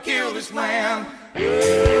up and kill this man.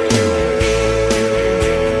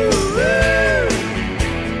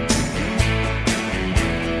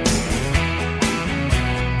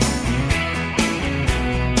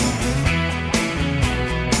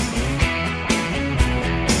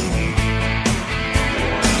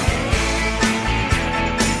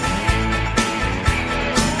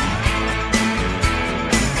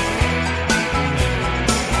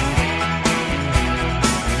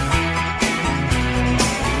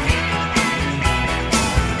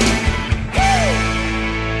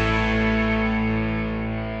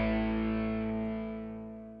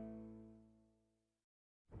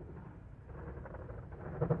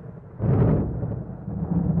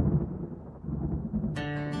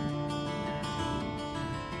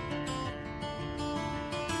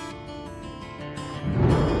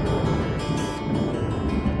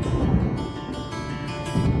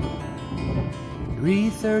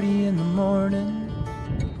 3:30 in the morning,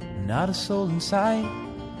 not a soul in sight.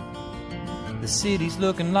 The city's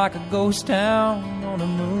looking like a ghost town on a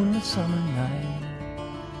moonlit summer night.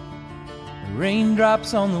 The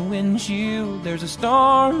raindrops on the windshield, there's a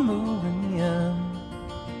storm moving in.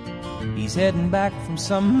 He's heading back from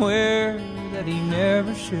somewhere that he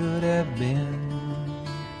never should have been.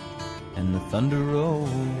 And the thunder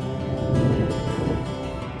rolls,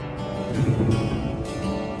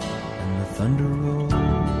 and the thunder rolls.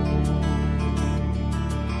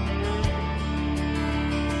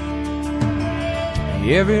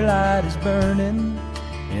 Every light is burning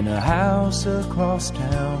in a house across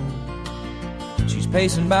town. She's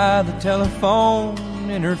pacing by the telephone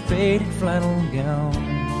in her faded flannel gown,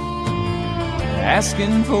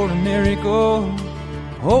 asking for a miracle,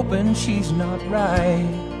 hoping she's not right,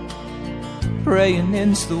 praying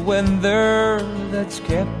it's the weather that's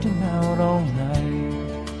kept him out all night.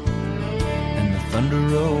 And the thunder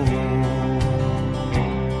rolls,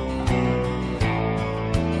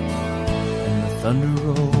 and the thunder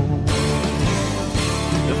rolls.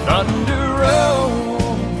 The thunder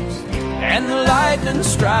rolls, and the lightning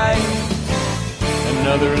strikes.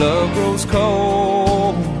 Another love grows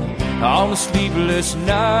cold on a sleepless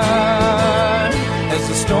night, as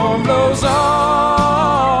the storm blows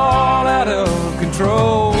all out of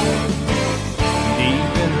control.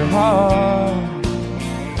 Deep in her heart,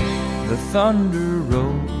 the thunder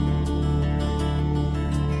rolls.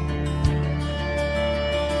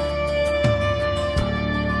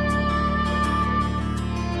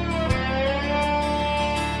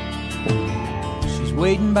 She's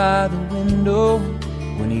waiting by the window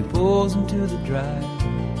when he pulls into the drive.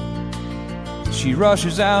 She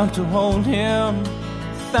rushes out to hold him,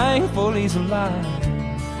 thankful he's alive.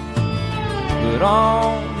 But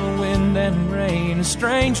on the wind and rain, a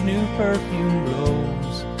strange new perfume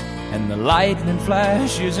blows, and the lightning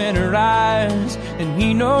flashes in her eyes, and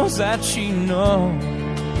he knows that she knows.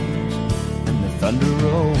 And the thunder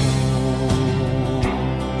rolls,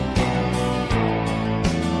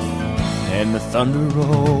 and the thunder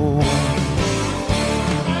rolls.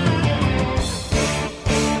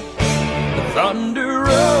 Thunder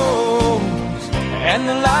rolls, and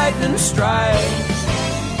the lightning strikes.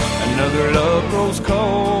 Another love grows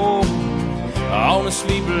cold on a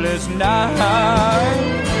sleepless night,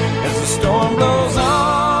 as the storm blows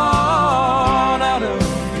on out of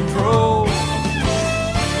control.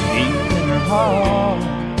 Deep in her heart,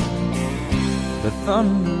 the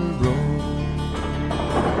thunder rolls.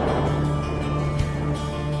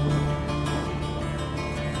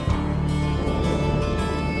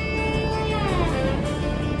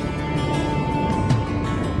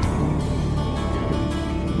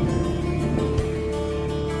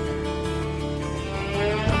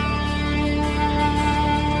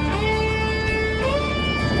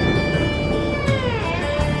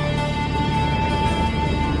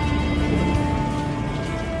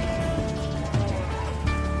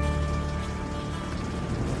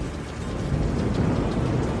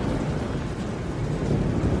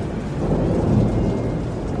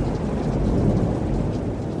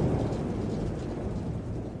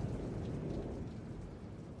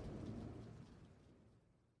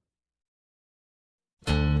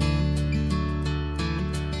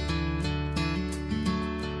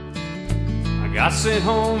 I sent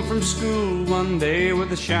home from school one day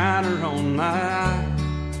with a shiner on my eye.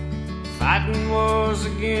 Fighting was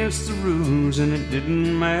against the rules and it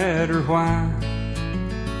didn't matter why.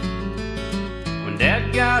 When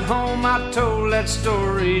Dad got home I told that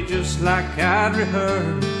story just like I'd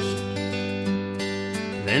rehearsed,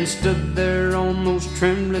 then stood there on those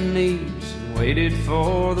trembling knees and waited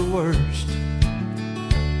for the worst.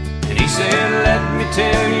 And he said, let me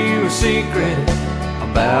tell you a secret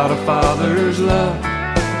about a father's love,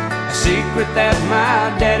 a secret that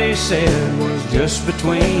my daddy said was just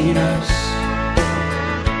between us.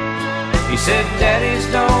 He said daddies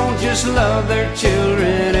don't just love their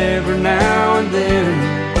children every now and then,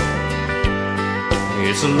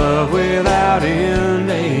 it's a love without end,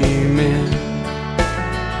 amen.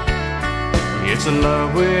 It's a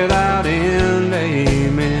love without end,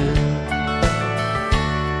 amen.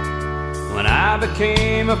 When I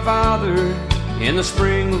became a father in the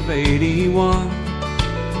spring of '81,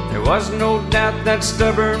 there was no doubt that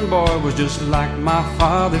stubborn boy was just like my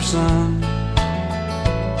father's son.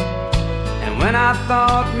 And when I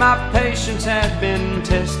thought my patience had been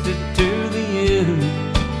tested to the end,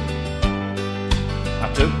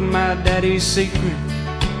 I took my daddy's secret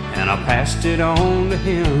and I passed it on to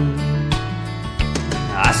him.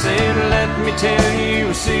 I said, let me tell you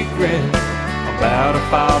a secret about a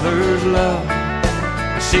father's love,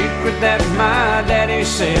 a secret that my daddy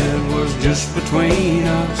said was just between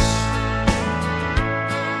us.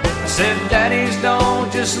 I said daddies don't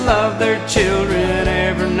just love their children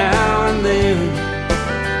every now and then.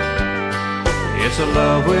 It's a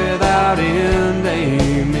love without end,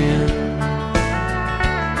 amen.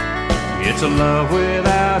 It's a love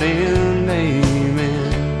without end, amen.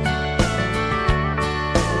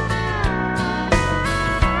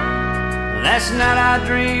 Last night I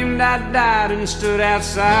dreamed I died and stood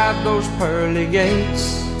outside those pearly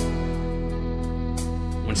gates,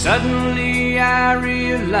 when suddenly I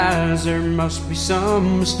realized there must be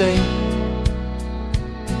some mistake.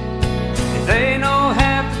 If they know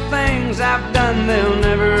half the things I've done, they'll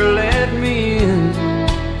never let me in.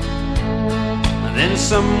 And then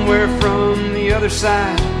somewhere from the other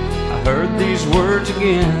side I heard these words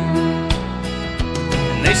again.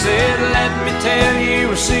 And they said, let me tell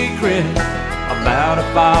you a secret about a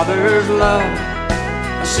father's love,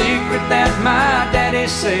 a secret that my daddy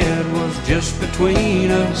said was just between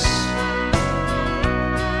us.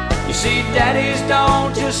 You see, daddies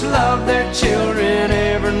don't just love their children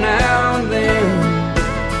every now and then.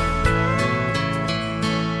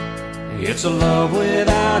 It's a love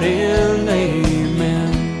without end, amen.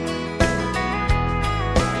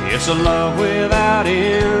 It's a love without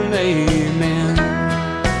end, amen.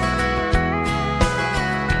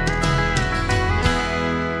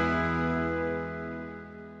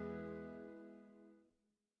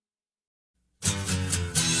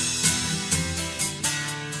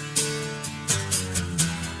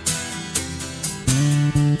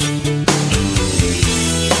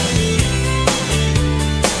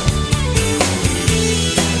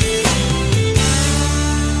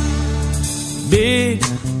 Big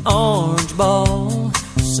orange ball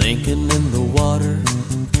sinking in the water,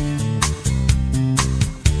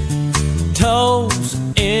 toes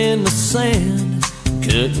in the sand,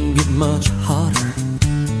 couldn't get much hotter.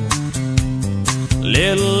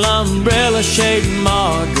 Little umbrella-shaped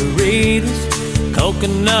margaritas,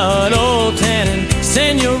 coconut oil tannin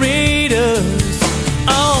senoritas.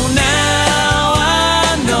 Oh, now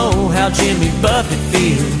I know how Jimmy Buffett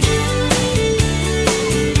feels.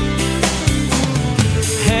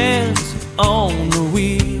 Hands on the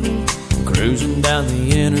wheel, cruising down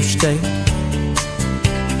the interstate.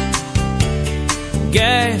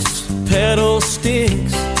 Gas pedal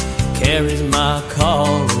sticks, carries my car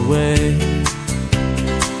away.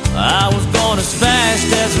 I was going as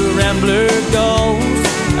fast as a rambler goes.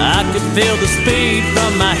 I could feel the speed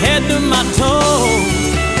from my head to my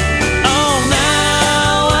toes. Oh,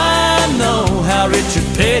 now I know how Richard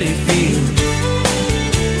Petty feels.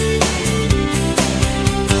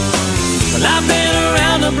 Well, I've been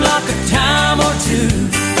around the block a time or two,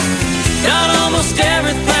 done almost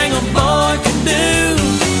everything a boy can do.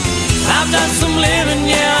 I've done some living,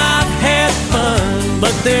 yeah, I've had fun,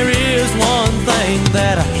 but there is one thing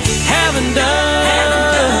that I haven't done.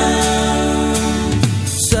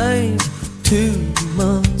 Saved 2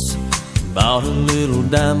 months, bought a little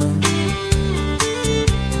diamond.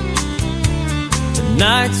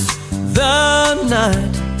 Tonight's the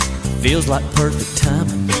night, feels like perfect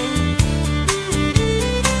timing.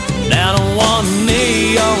 Down on one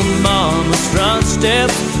knee on mama's front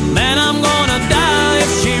steps, man, I'm gonna die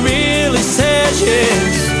if she really says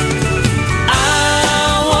yes. I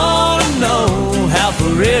wanna know how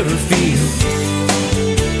forever feels.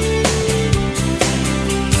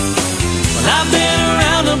 Well, I've been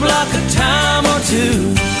around the block a time or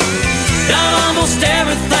two, done almost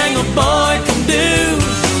everything a boy can do.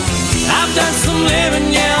 I've done some living,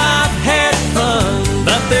 yeah, I've had fun,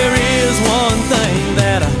 but there is one thing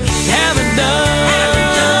that I haven't done.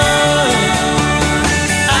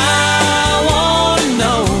 I wanna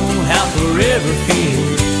know how forever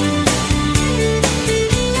feels.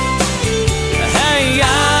 Hey, I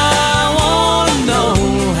wanna know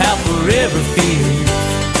how forever feels.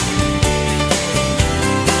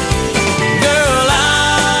 Girl, I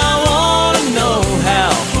wanna know how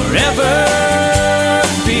forever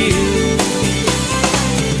feels.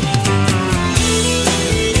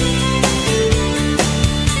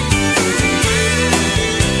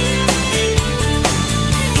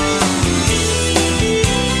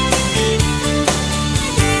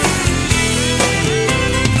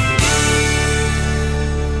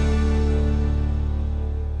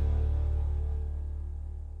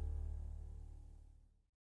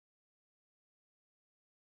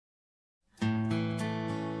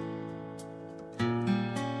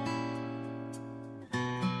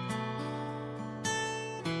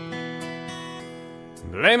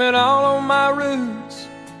 Blame it all on my roots.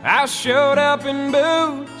 I showed up in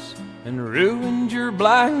boots and ruined your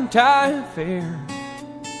black tie affair.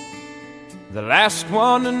 the last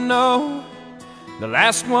one to know, the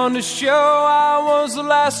last one to show. I was the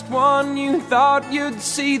last one you thought you'd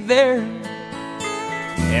see there.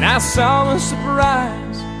 And I saw the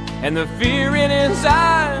surprise and the fear in his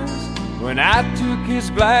eyes when I took his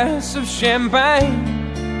glass of champagne.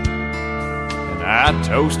 And I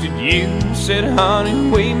toasted you, said, honey,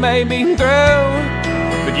 we may be through,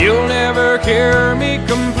 but you'll never hear me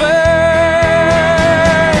complain.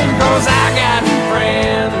 'Cause I got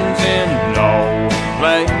friends in low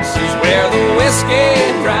places where the whiskey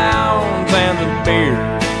drowns and the beer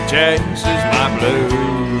chases my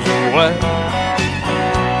blues away.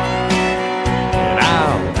 And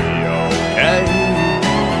I'll be okay.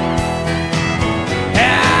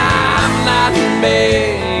 I'm not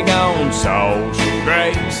big on social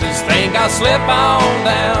graces. Think I'll slip on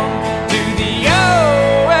down to the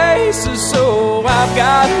oasis. So I've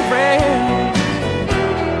got friends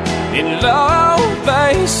in low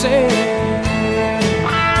places.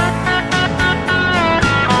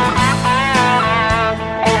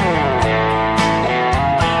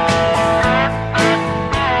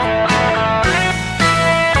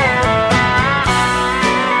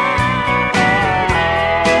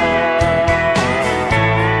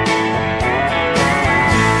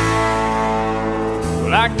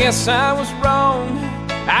 Well, I guess I was wrong,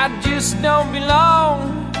 I just don't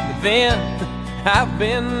belong. But then I've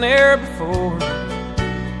been there before.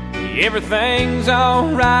 Everything's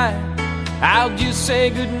alright, I'll just say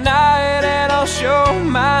goodnight and I'll show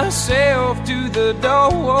myself to the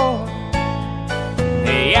door.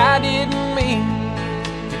 Hey, I didn't mean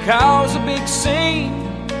to cause a big scene.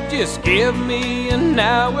 Just give me an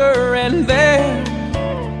hour and then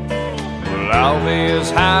well, I'll be as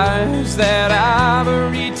high as that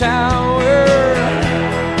ivory tower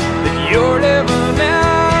that you're living in.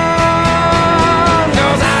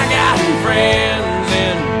 Friends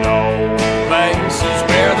in low places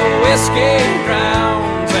where the whiskey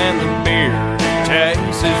drowns and the beer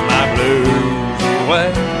chases my blues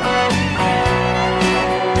away.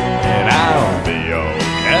 And I'll be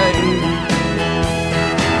okay.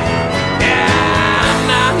 Yeah, I'm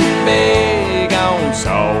not big on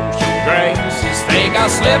social graces. Think I'll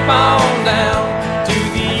slip on down to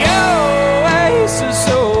the oasis.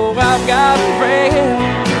 So I've got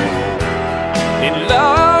friends in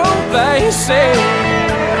low places.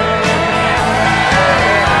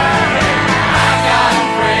 I got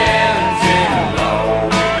friends in low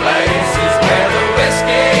places where the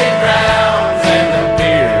whiskey drowns and the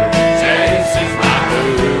beer chases my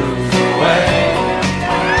blues away.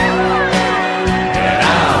 And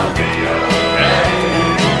I'll be okay.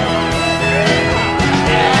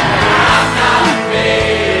 Yeah, I'm not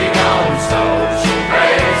big on social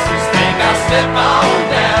graces. Think I'll slip on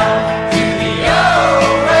down to the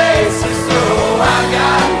oasis. So I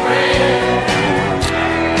got friends in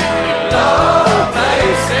low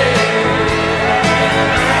places.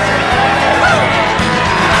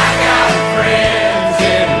 I got friends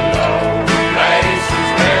in low places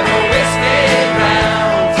where the whiskey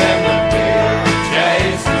drowns and the beer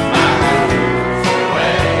chases my blues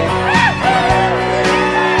away.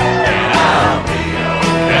 And I'll be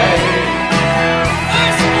okay.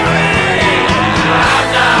 I'm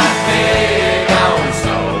not big on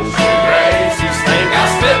social graces. Think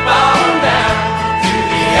I'll slip on down to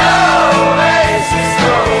the oasis.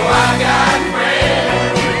 So I got friends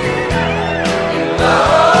in low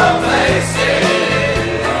places.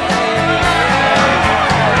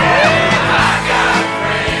 I got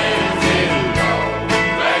friends in low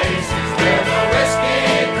places where the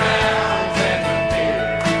whiskey drowns and the beer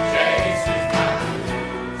chases my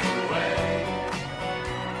blues away.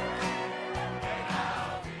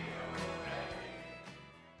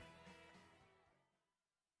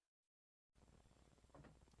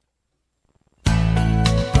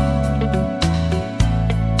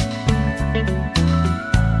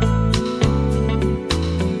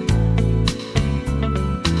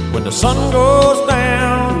 When the sun goes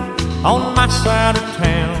down on my side of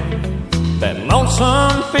town, that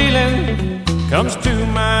lonesome feeling comes to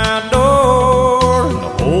my door, and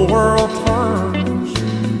the whole world turns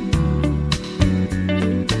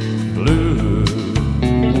blue.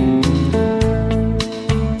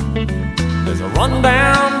 There's a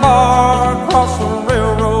rundown bar across the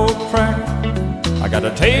railroad track. I got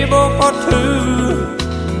a table for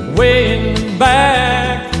two way in the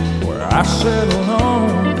back where I settle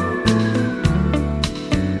home.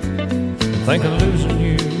 Think of losing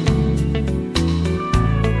you.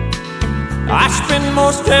 I spend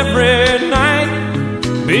most every night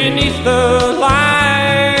beneath the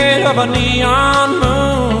light of a neon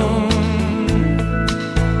moon.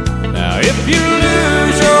 Now if you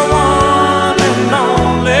lose your one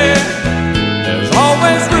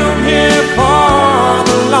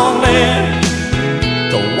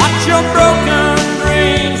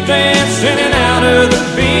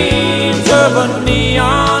a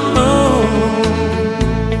neon moon.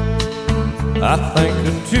 I think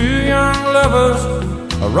of two young lovers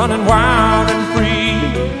are running wild and free.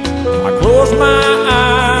 I close my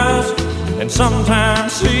eyes and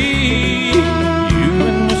sometimes see you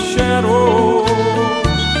in the shadows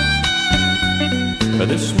of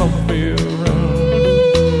this smoke-filled room.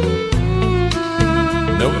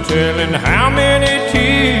 No telling how many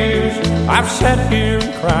tears I've sat here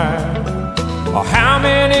and cried, or how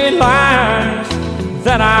many lies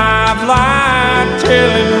that I've lied,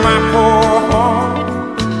 telling my poor heart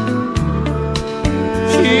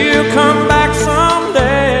she'll come back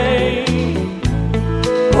someday.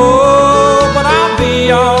 Oh, but I'll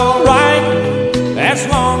be alright as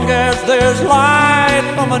long as there's light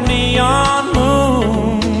from a neon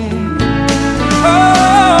moon.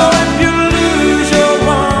 Oh, if you lose your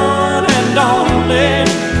one and only,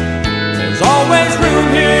 there's always room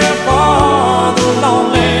here for the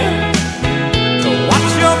lonely. So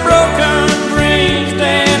watch your broken dreams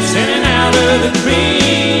dancing out of the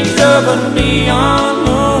dreams of a neon moon.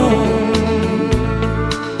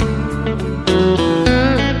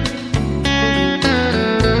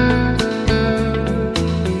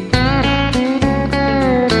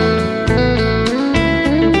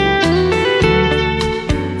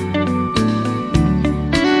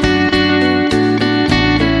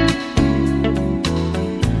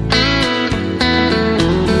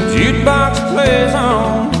 Jukebox plays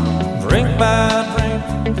on, drink by drink,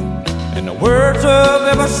 and the words of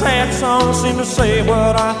every sad song seem to say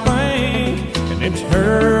what I think, and it's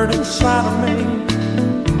heard inside of me.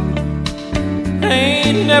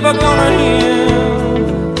 Ain't never gonna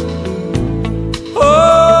end.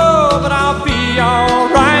 Oh, but I'll be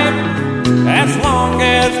alright as long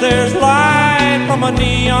as there's light from a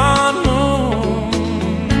neon moon.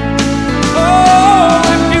 Oh,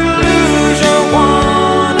 if you lose your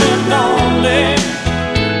one and only,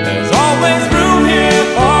 there's always room here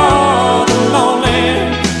for the lonely.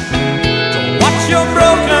 So watch your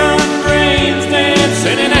broken dreams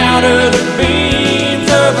dancing out of the beams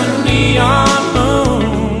of a neon moon.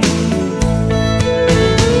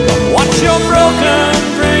 Watch your broken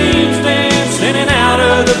dreams dancing out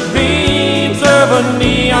of the beams of a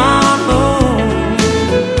neon moon.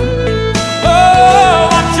 Oh,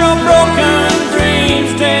 watch your broken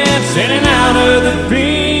dreams dancing out of the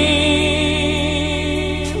beams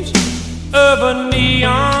of a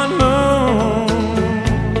neon moon.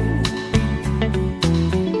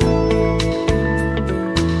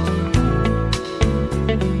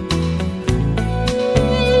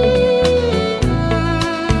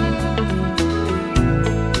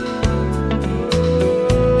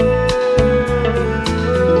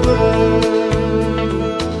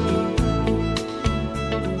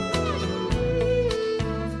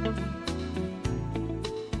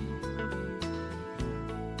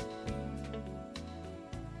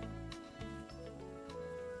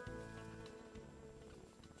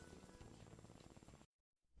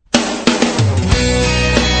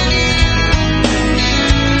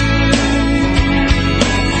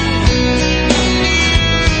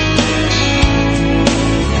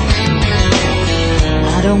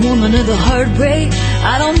 I don't want another heartbreak.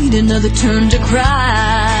 I don't need another turn to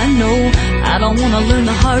cry. No, I don't want to learn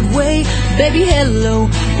the hard way. Baby, hello,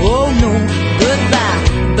 oh no,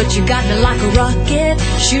 goodbye. But you got me like a rocket,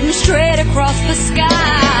 shooting straight across the sky.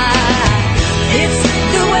 It's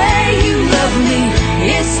the way you love me.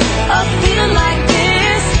 It's a feeling like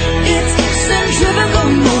this. It's centrifugal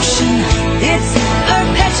motion. It's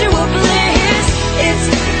perpetual bliss. It's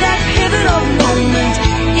that pivotal moment.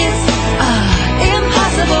 It's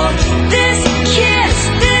impossible. This kiss,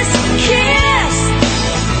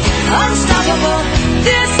 unstoppable.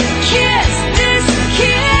 This kiss.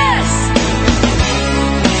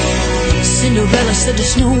 Cinderella said to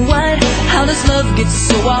Snow White, how does love get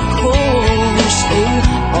so off course?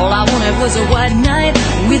 Oh, all I wanted was a white knight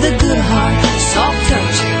with a good heart, soft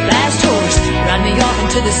touch, fast horse, ride me off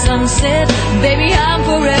into the sunset. Baby, I'm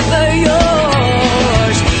forever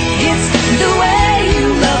yours. It's the way you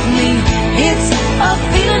love me. It's a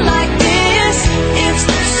feeling like this. It's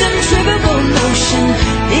centrifugal motion.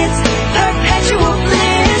 It's perpetual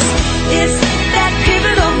bliss. It's that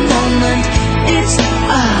pivotal moment. It's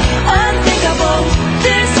unthinkable.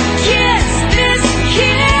 This kiss,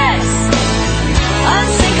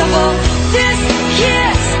 unsinkable. This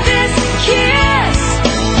kiss.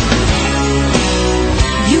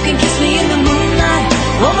 You can kiss me in the moonlight,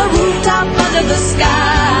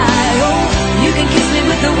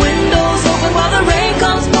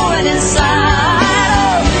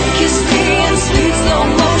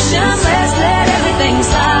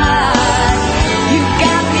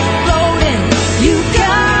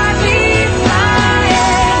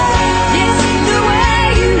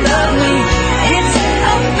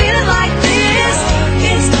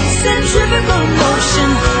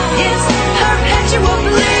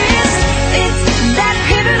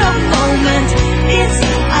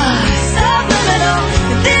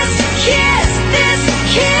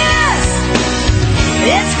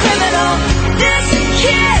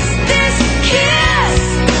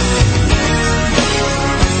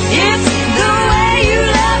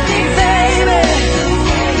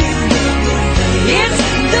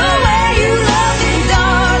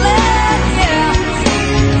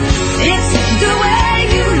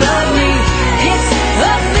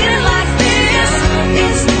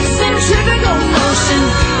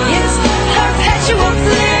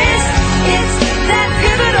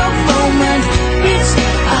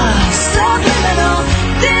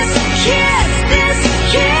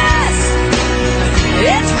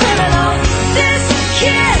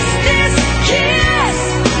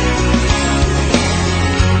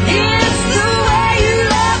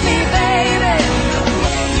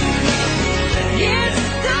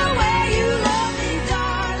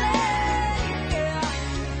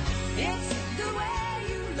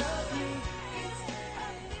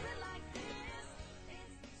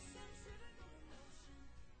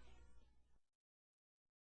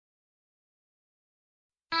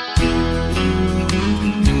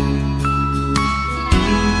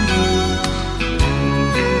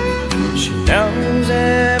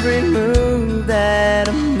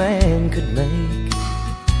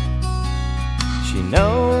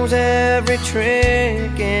 every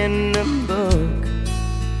trick in the book.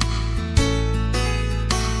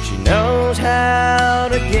 She knows how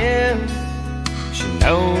to give, she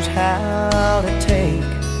knows how to take.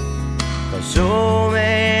 'Cause so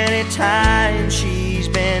many times she's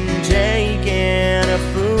been taken a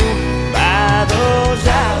fool by those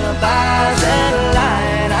alibis and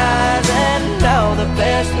lying eyes and all the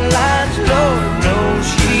best lines. Lord knows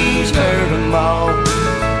she's heard them all.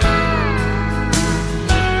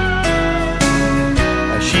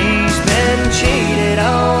 She's been cheated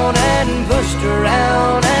on and pushed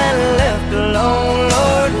around and left alone.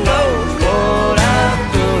 Lord knows what I've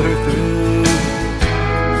put her through.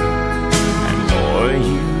 And boy,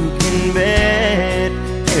 you can bet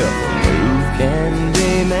if a move can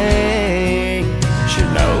be made, she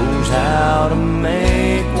knows how to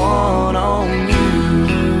make one on you.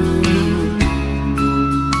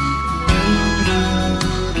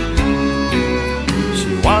 She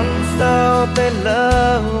once thought that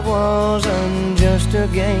love wasn't just a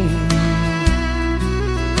game.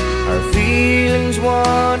 Her feelings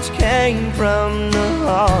once came from the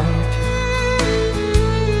heart.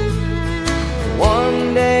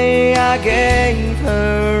 One day I gave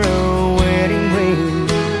her a wedding ring,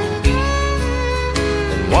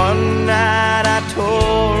 and one night I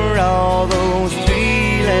tore all those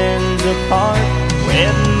feelings apart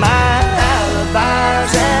with my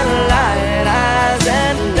alibis and lying eyes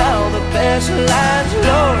and all the best lines.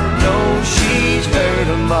 Lord knows she's heard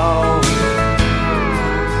them all.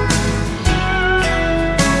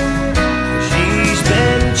 She's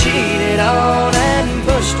been cheated on and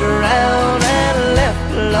pushed around and left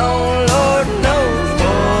alone. Lord knows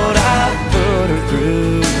what I've put her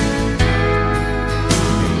through.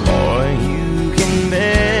 And boy, you can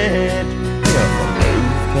bet if a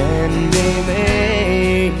move can be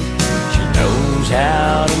made, she knows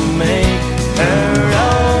how to make her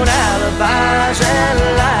own alibis and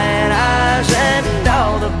lying eyes and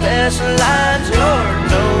all the best lines. Lord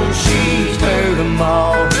knows she's heard them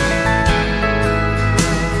all.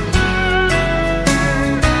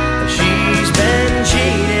 She's been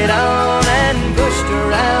cheated on and pushed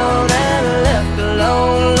around and left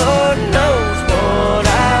alone. Lord knows what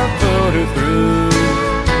I've put her through.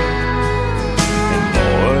 And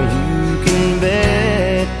boy, you can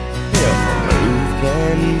bet if a move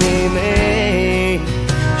can be made,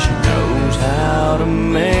 she knows how to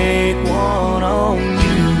make one on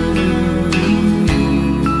you.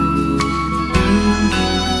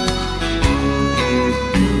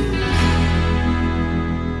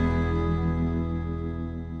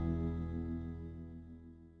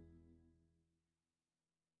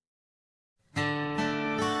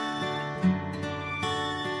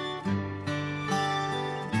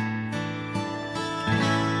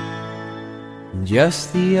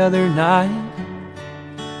 Just the other night,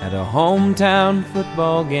 at a hometown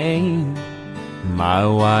football game, my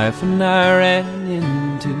wife and I ran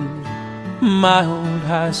into my old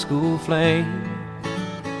high school flame.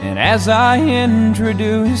 And as I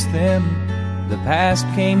introduced them, the past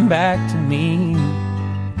came back to me,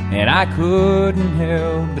 and I couldn't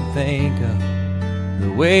help but think of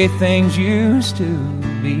the way things used to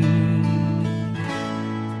be.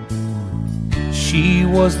 She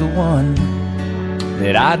was the one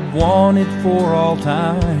that I'd wanted for all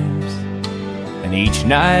times, and each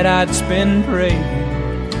night I'd spend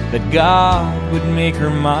praying that God would make her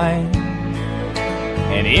mine.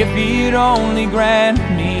 And if He'd only grant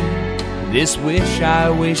me this wish I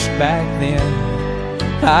wished back then,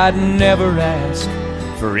 I'd never ask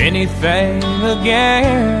for anything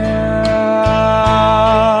again.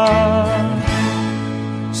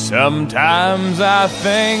 Sometimes I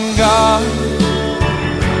thank God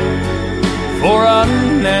for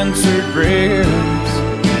unanswered prayers.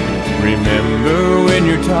 Remember when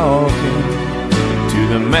you're talking to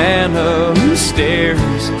the man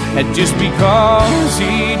upstairs, and just because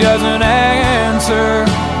he doesn't answer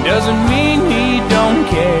doesn't mean he don't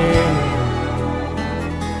care.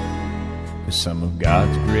 'Cause some of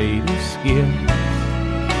God's greatest gifts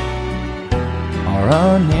are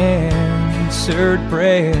unanswered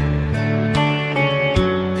prayers.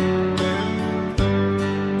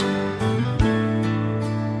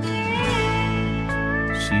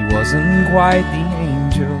 Wasn't quite the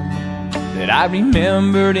angel that I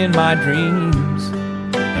remembered in my dreams,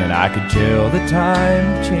 and I could tell the time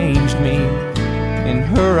changed me. In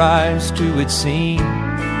her eyes too it seemed.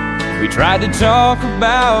 We tried to talk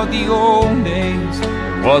about the old days,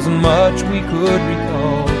 there wasn't much we could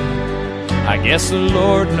recall. I guess the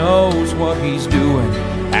Lord knows what He's doing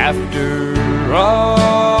after all.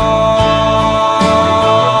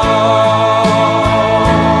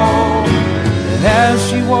 And as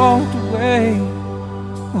she walked away,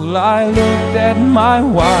 Well, I looked at my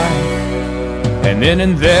wife, and then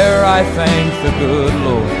and there I thanked the good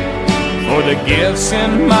Lord for the gifts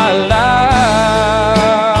in my life.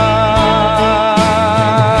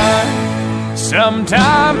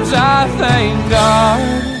 Sometimes I thank God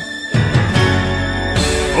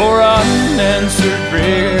for unanswered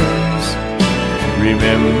prayers.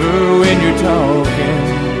 Remember when you're talking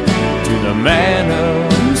to the man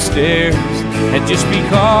upstairs, and just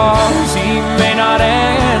because he may not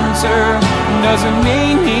answer doesn't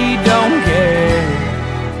mean he don't care.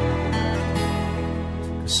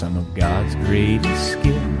 Some of God's greatest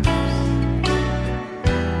gifts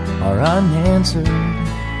are unanswered.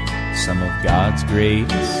 Some of God's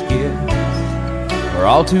greatest gifts are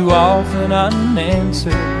all too often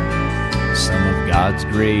unanswered. Some of God's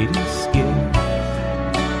greatest gifts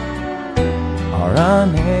are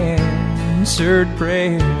unanswered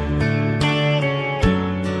prayers.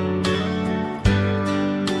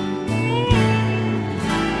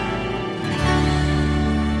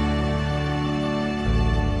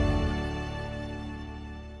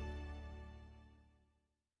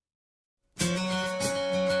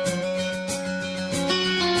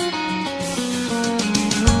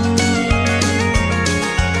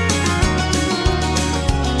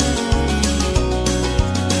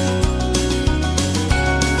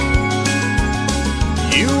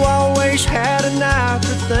 Had an eye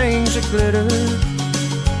for things that glitter,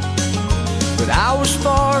 but I was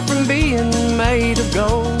far from being made of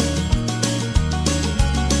gold.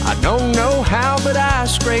 I don't know how, but I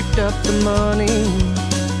scraped up the money.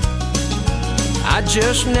 I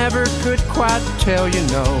just never could quite tell you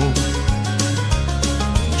no.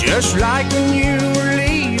 Just like when you were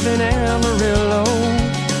leaving Amarillo,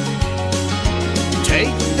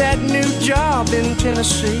 take that new job in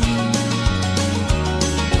Tennessee.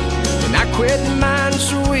 I quit mine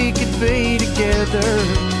so we could be together.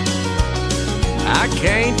 I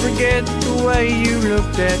can't forget the way you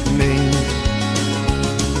looked at me.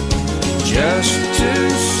 Just to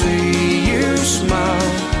see you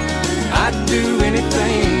smile, I'd do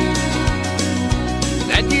anything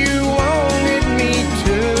that you wanted me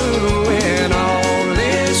to. When all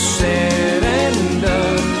is said and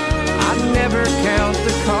done, I'd never count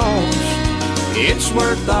the cost. It's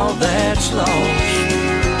worth all that's lost,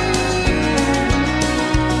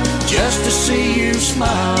 just to see you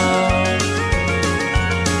smile.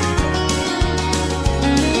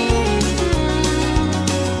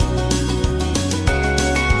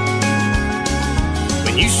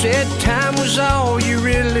 When you said time was all you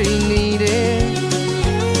really needed,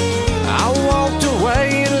 I walked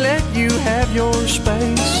away and let you have your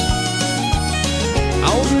space.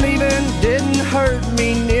 Old leaving didn't hurt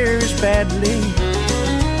me near as badly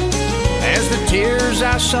as the tears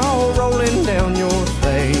I saw rolling down your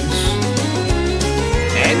face.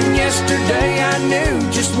 And yesterday I knew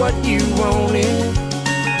just what you wanted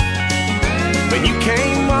when you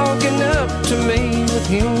came walking up to me with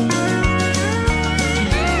him.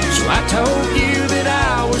 So I told you that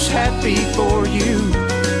I was happy for you,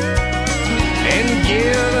 and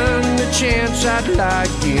given the chance I'd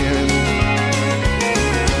like him,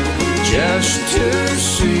 just to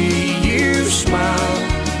see you smile.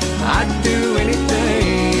 I'd do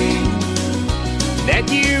anything that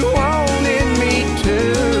you wanted me to.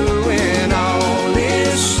 When all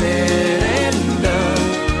is said and done,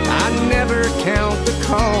 I never count the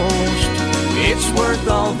cost. It's worth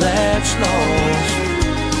all that's lost,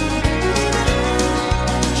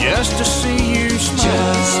 just to see you smile.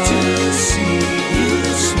 Just to see you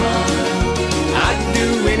smile. I'd do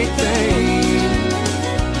anything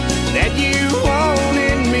that you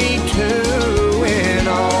wanted me to. When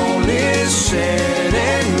all is said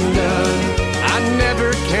and done, I never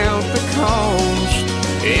count the cost.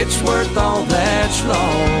 It's worth all that's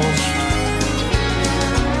lost,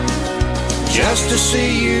 just to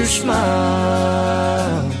see you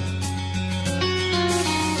smile.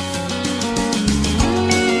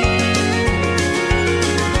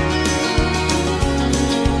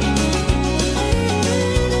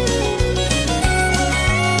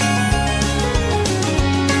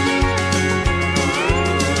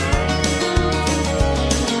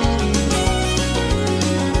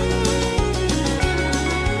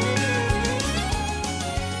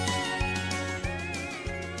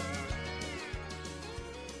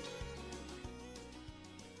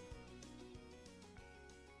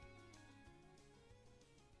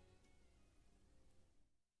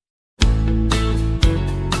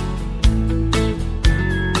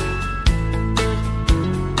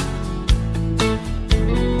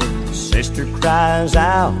 Sister cries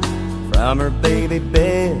out from her baby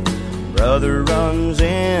bed. Brother runs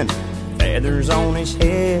in, feathers on his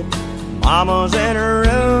head. Mama's in her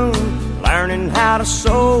room, learning how to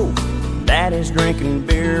sew. Daddy's drinking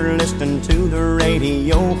beer, listening to the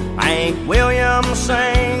radio. Hank Williams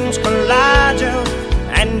sings for Elijah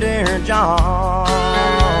and Dear John.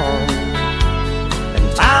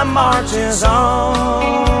 And time marches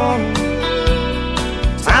on,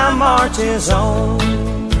 time marches on.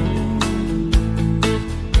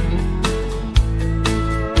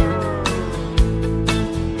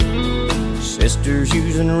 Sisters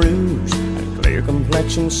using rouge and clear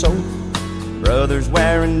complexion soap. Brother's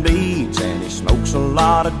wearing beads and he smokes a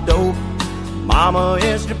lot of dope. Mama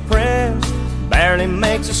is depressed, barely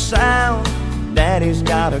makes a sound. Daddy's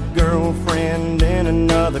got a girlfriend in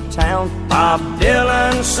another town. Bob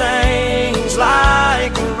Dylan sings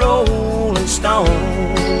like a rolling stone.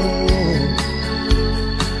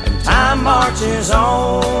 And time marches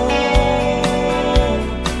on,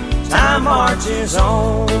 time marches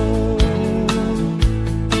on.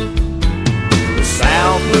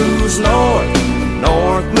 South moves north,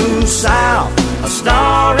 north moves south. A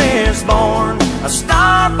star is born, a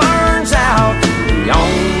star burns out. The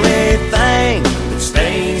only thing that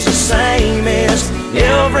stays the same is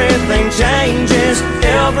everything changes,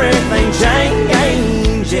 everything changes.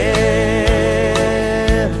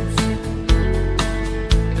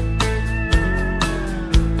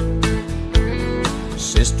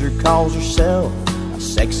 Sister calls herself a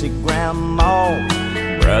sexy grandma.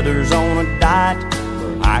 Brother's on a diet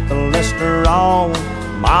for high cholesterol.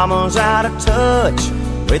 Mama's out of touch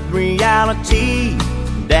with reality.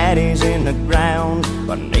 Daddy's in the ground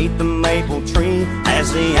beneath the maple tree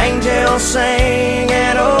as the angels sing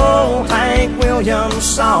an old Hank Williams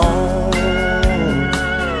song.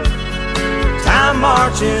 Time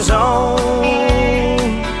marches on,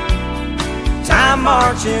 time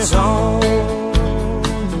marches on,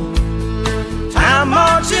 time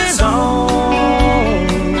marches on,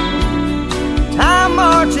 time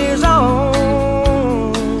marches on,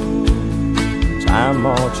 time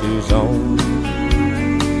marches on.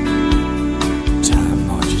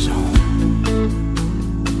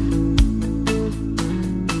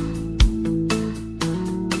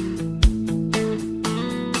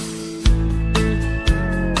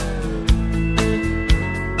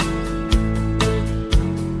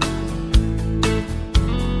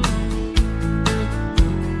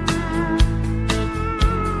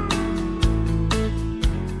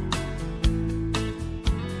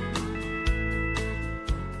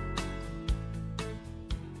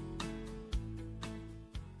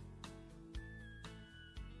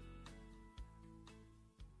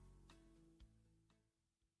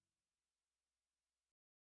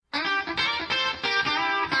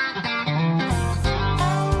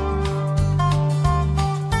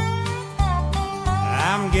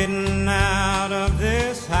 Getting out of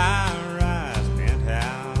this high-rise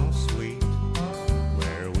penthouse suite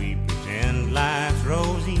where we pretend life's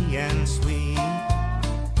rosy and sweet.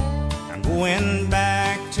 I'm going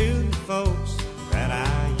back to the folks that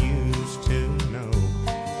I used to know,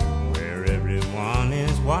 where everyone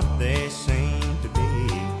is what they seem to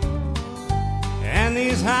be. And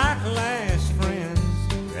these high-class friends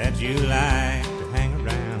that you like to hang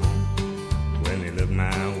around, when they look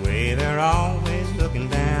my way, they're always looking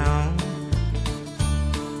down.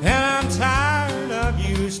 And I'm tired of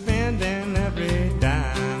you spending every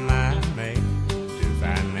dime I make to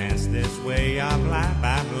finance this way of life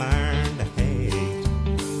I've learned to hate.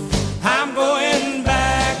 I'm going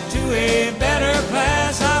back to a better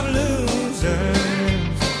class of losers.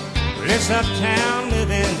 This uptown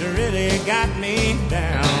living's really got me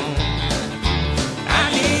down. I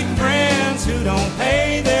need friends who don't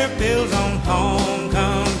pay their bills on home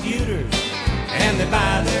computers, and they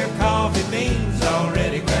buy their coffee beans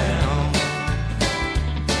already ground.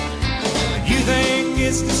 You think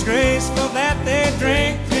it's disgraceful that they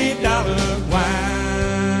drink $3 wine,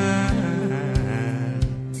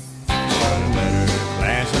 but a better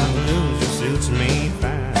class of losers suits me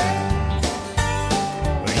fine.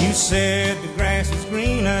 Well, you said the grass is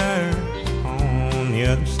greener on the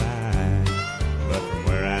other side, but from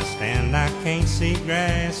where I stand I can't see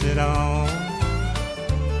grass at all.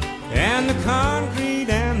 And the concrete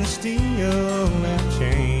and the steel have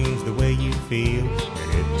changed the way you feel,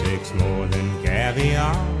 and it takes more than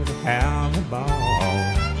caviar to have a ball.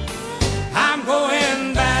 I'm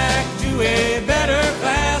going back to a better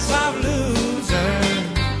class of losers.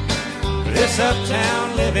 This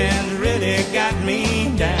uptown living's really got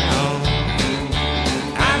me down.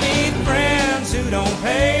 I need friends who don't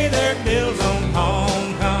pay their bills on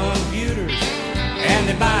home computers, and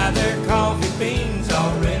they buy their coffee beans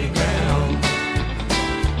already ground.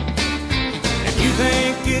 If you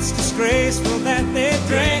think it's disgraceful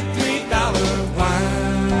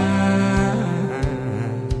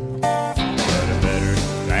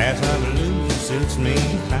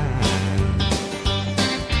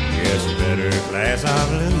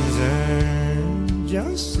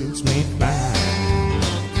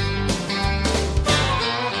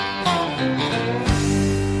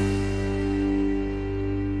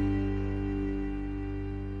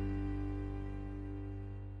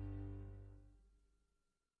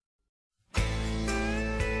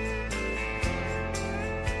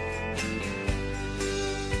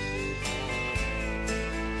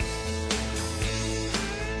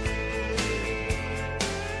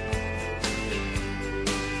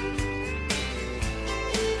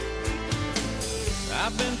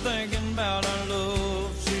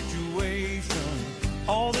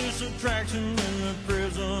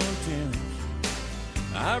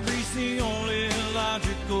the only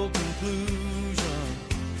logical conclusion.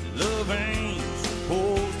 Love ain't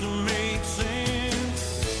supposed to make sense.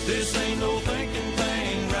 This ain't no thinking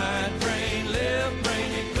thing, right brain, left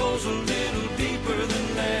brain, it goes a little deeper than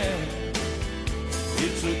that.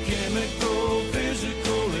 It's a chemical,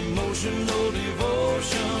 physical, emotional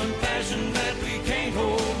devotion, passion that we can't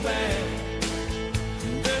hold back.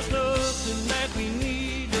 There's nothing that we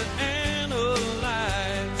need to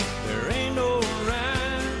analyze. There ain't no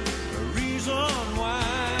rhyme or reason why.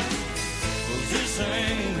 'Cause this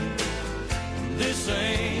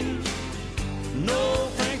ain't no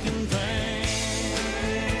thinking thing.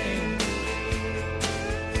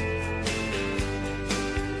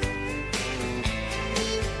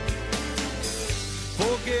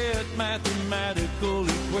 Forget mathematical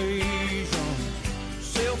equations,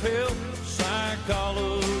 self-help,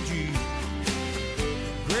 psychology.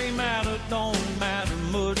 Gray matter don't matter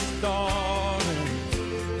much, darling,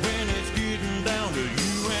 when it's getting down to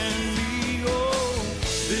you and me. Oh,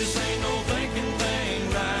 this ain't no thinking thing,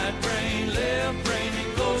 right brain, left brain,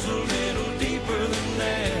 it goes a little deeper than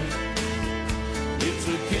that. It's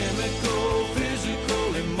a chemical, physical,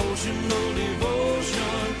 emotional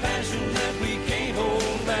devotion, passion that we can't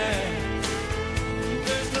hold back.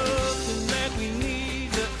 There's nothing that we need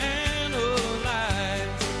to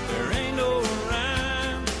analyze. There ain't no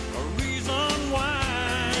rhyme or reason why.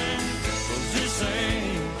 'Cause this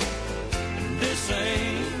ain't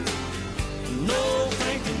no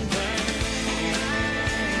thinking thing.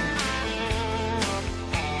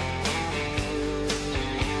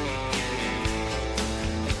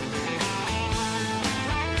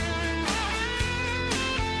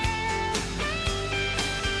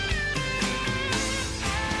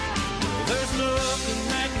 There's nothing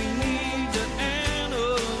that we need to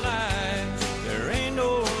analyze. There ain't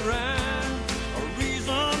no rhyme or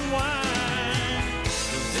reason why.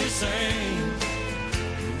 'Cause this ain't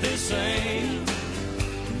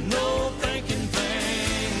no thinking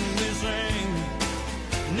thing. This ain't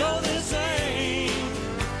no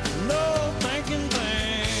thinking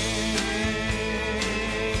thing.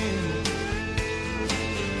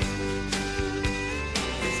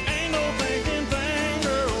 This ain't no thinking thing,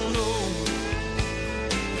 girl, no.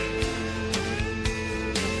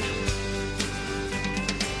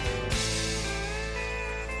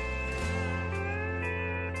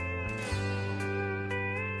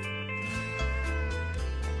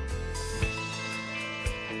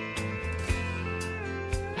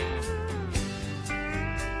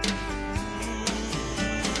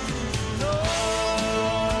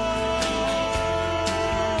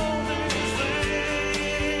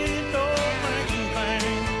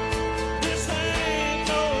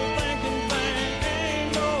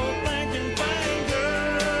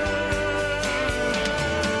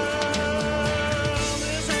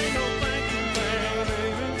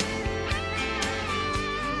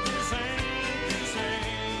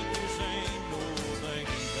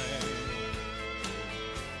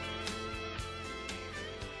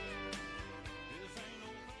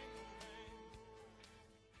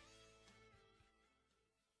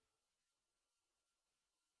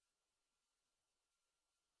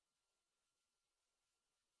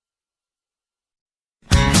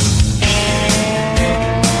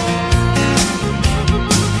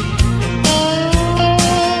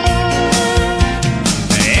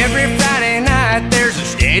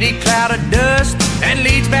 steady cloud of dust that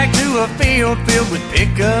leads back to a field filled with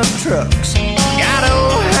pickup trucks. Got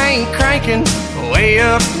old Hank cranking way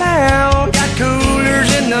up loud. Got coolers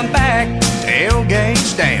in the back,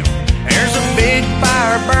 tailgates down. There's a big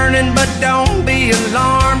fire burning, but don't be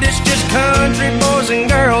alarmed. It's just country boys and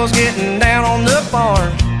girls getting down on the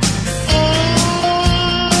farm.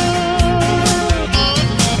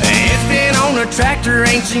 It's been on a tractor,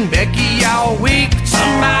 ain't seen Becky all week.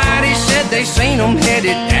 Somebody said they seen them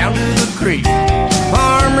headed down to the creek.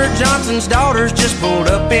 Farmer Johnson's daughters just pulled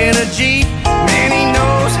up in a Jeep. Man, he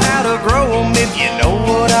knows how to grow them, if you know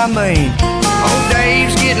what I mean. Old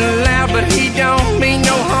Dave's getting loud, but he don't mean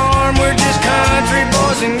no harm. We're just country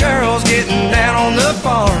boys and girls getting down on the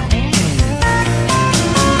farm.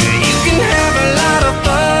 You can have a lot of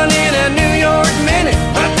fun in a New York minute,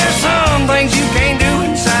 but there's some things you can't do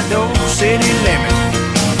inside those city limits.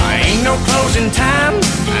 Ain't no closing time,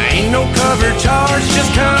 ain't no cover charge,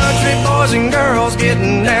 just country boys and girls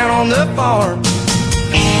getting down on the farm.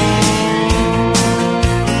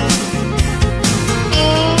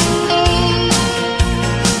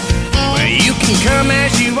 Well, you can come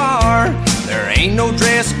as you are, there ain't no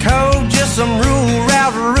dress code, just some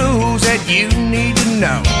route rules that you need to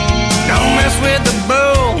know. Don't mess with the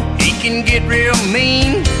bull, he can get real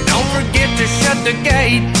mean. Don't forget to shut the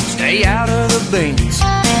gate, stay out of the beans.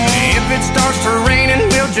 If it starts to raining,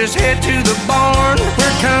 we'll just head to the barn,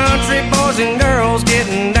 where country boys and girls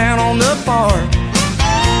getting down on the farm.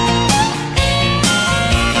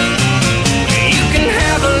 You can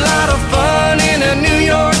have a lot of fun in a New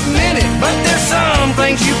York minute, but there's some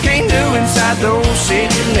things you can't do inside those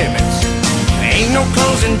city limits. Ain't no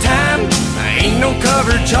closing time, ain't no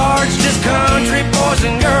cover charge, just country boys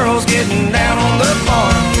and girls getting down on the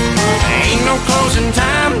farm. Ain't no closing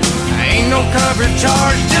time, ain't no cover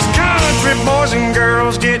charge, just country boys and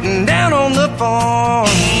girls getting down on the farm.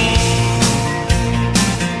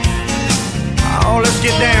 Oh, let's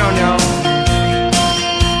get down, y'all.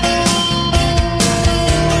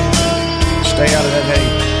 Stay out of that hay.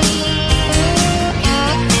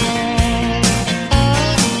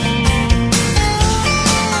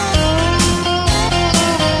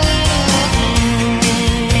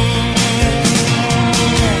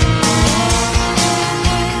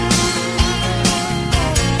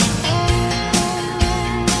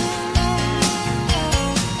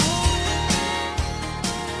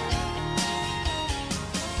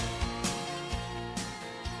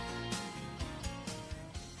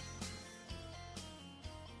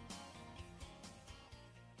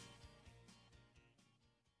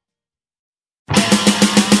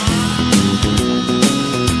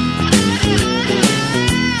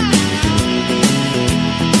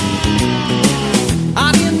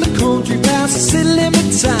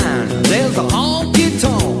 There's a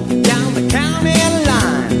honky-tonk down the county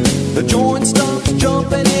line. The joint starts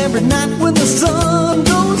jumping every night when the sun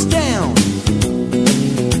goes down.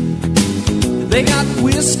 They got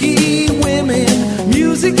whiskey, women,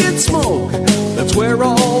 music and smoke. That's where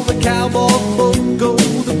all the cowboy folk go,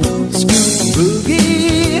 the boot scoot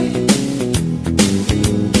boogie.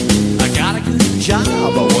 I got a good job,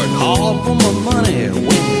 I work hard for my money.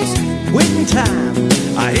 When it's quitting time,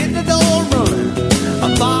 I hit the door running. I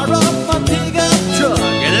fire up my pickup truck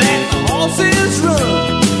and let the horses run.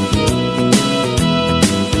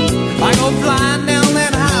 I go flying down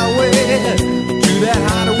that highway to that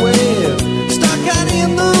hideaway, stuck out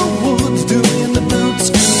in the woods doing the boot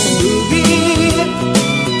scoot boogie.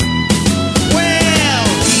 Well,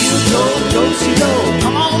 do-si-do,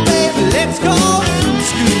 come on baby, let's go boot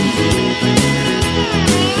scoot.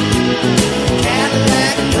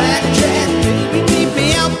 Cadillac, blackjack, baby, meet me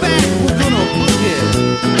out back, we're gonna boogie.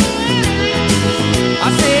 I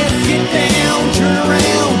said, get down, turn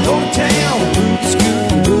around, go to town, boot scoot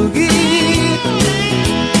boogie.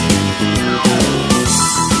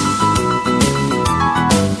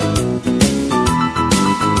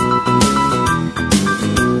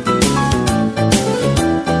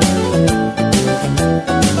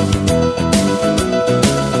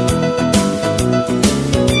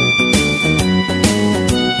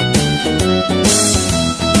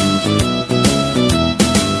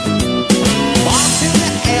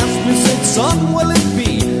 Son, will it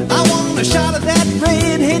be? I want a shot of that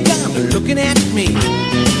redhead diamond looking at me.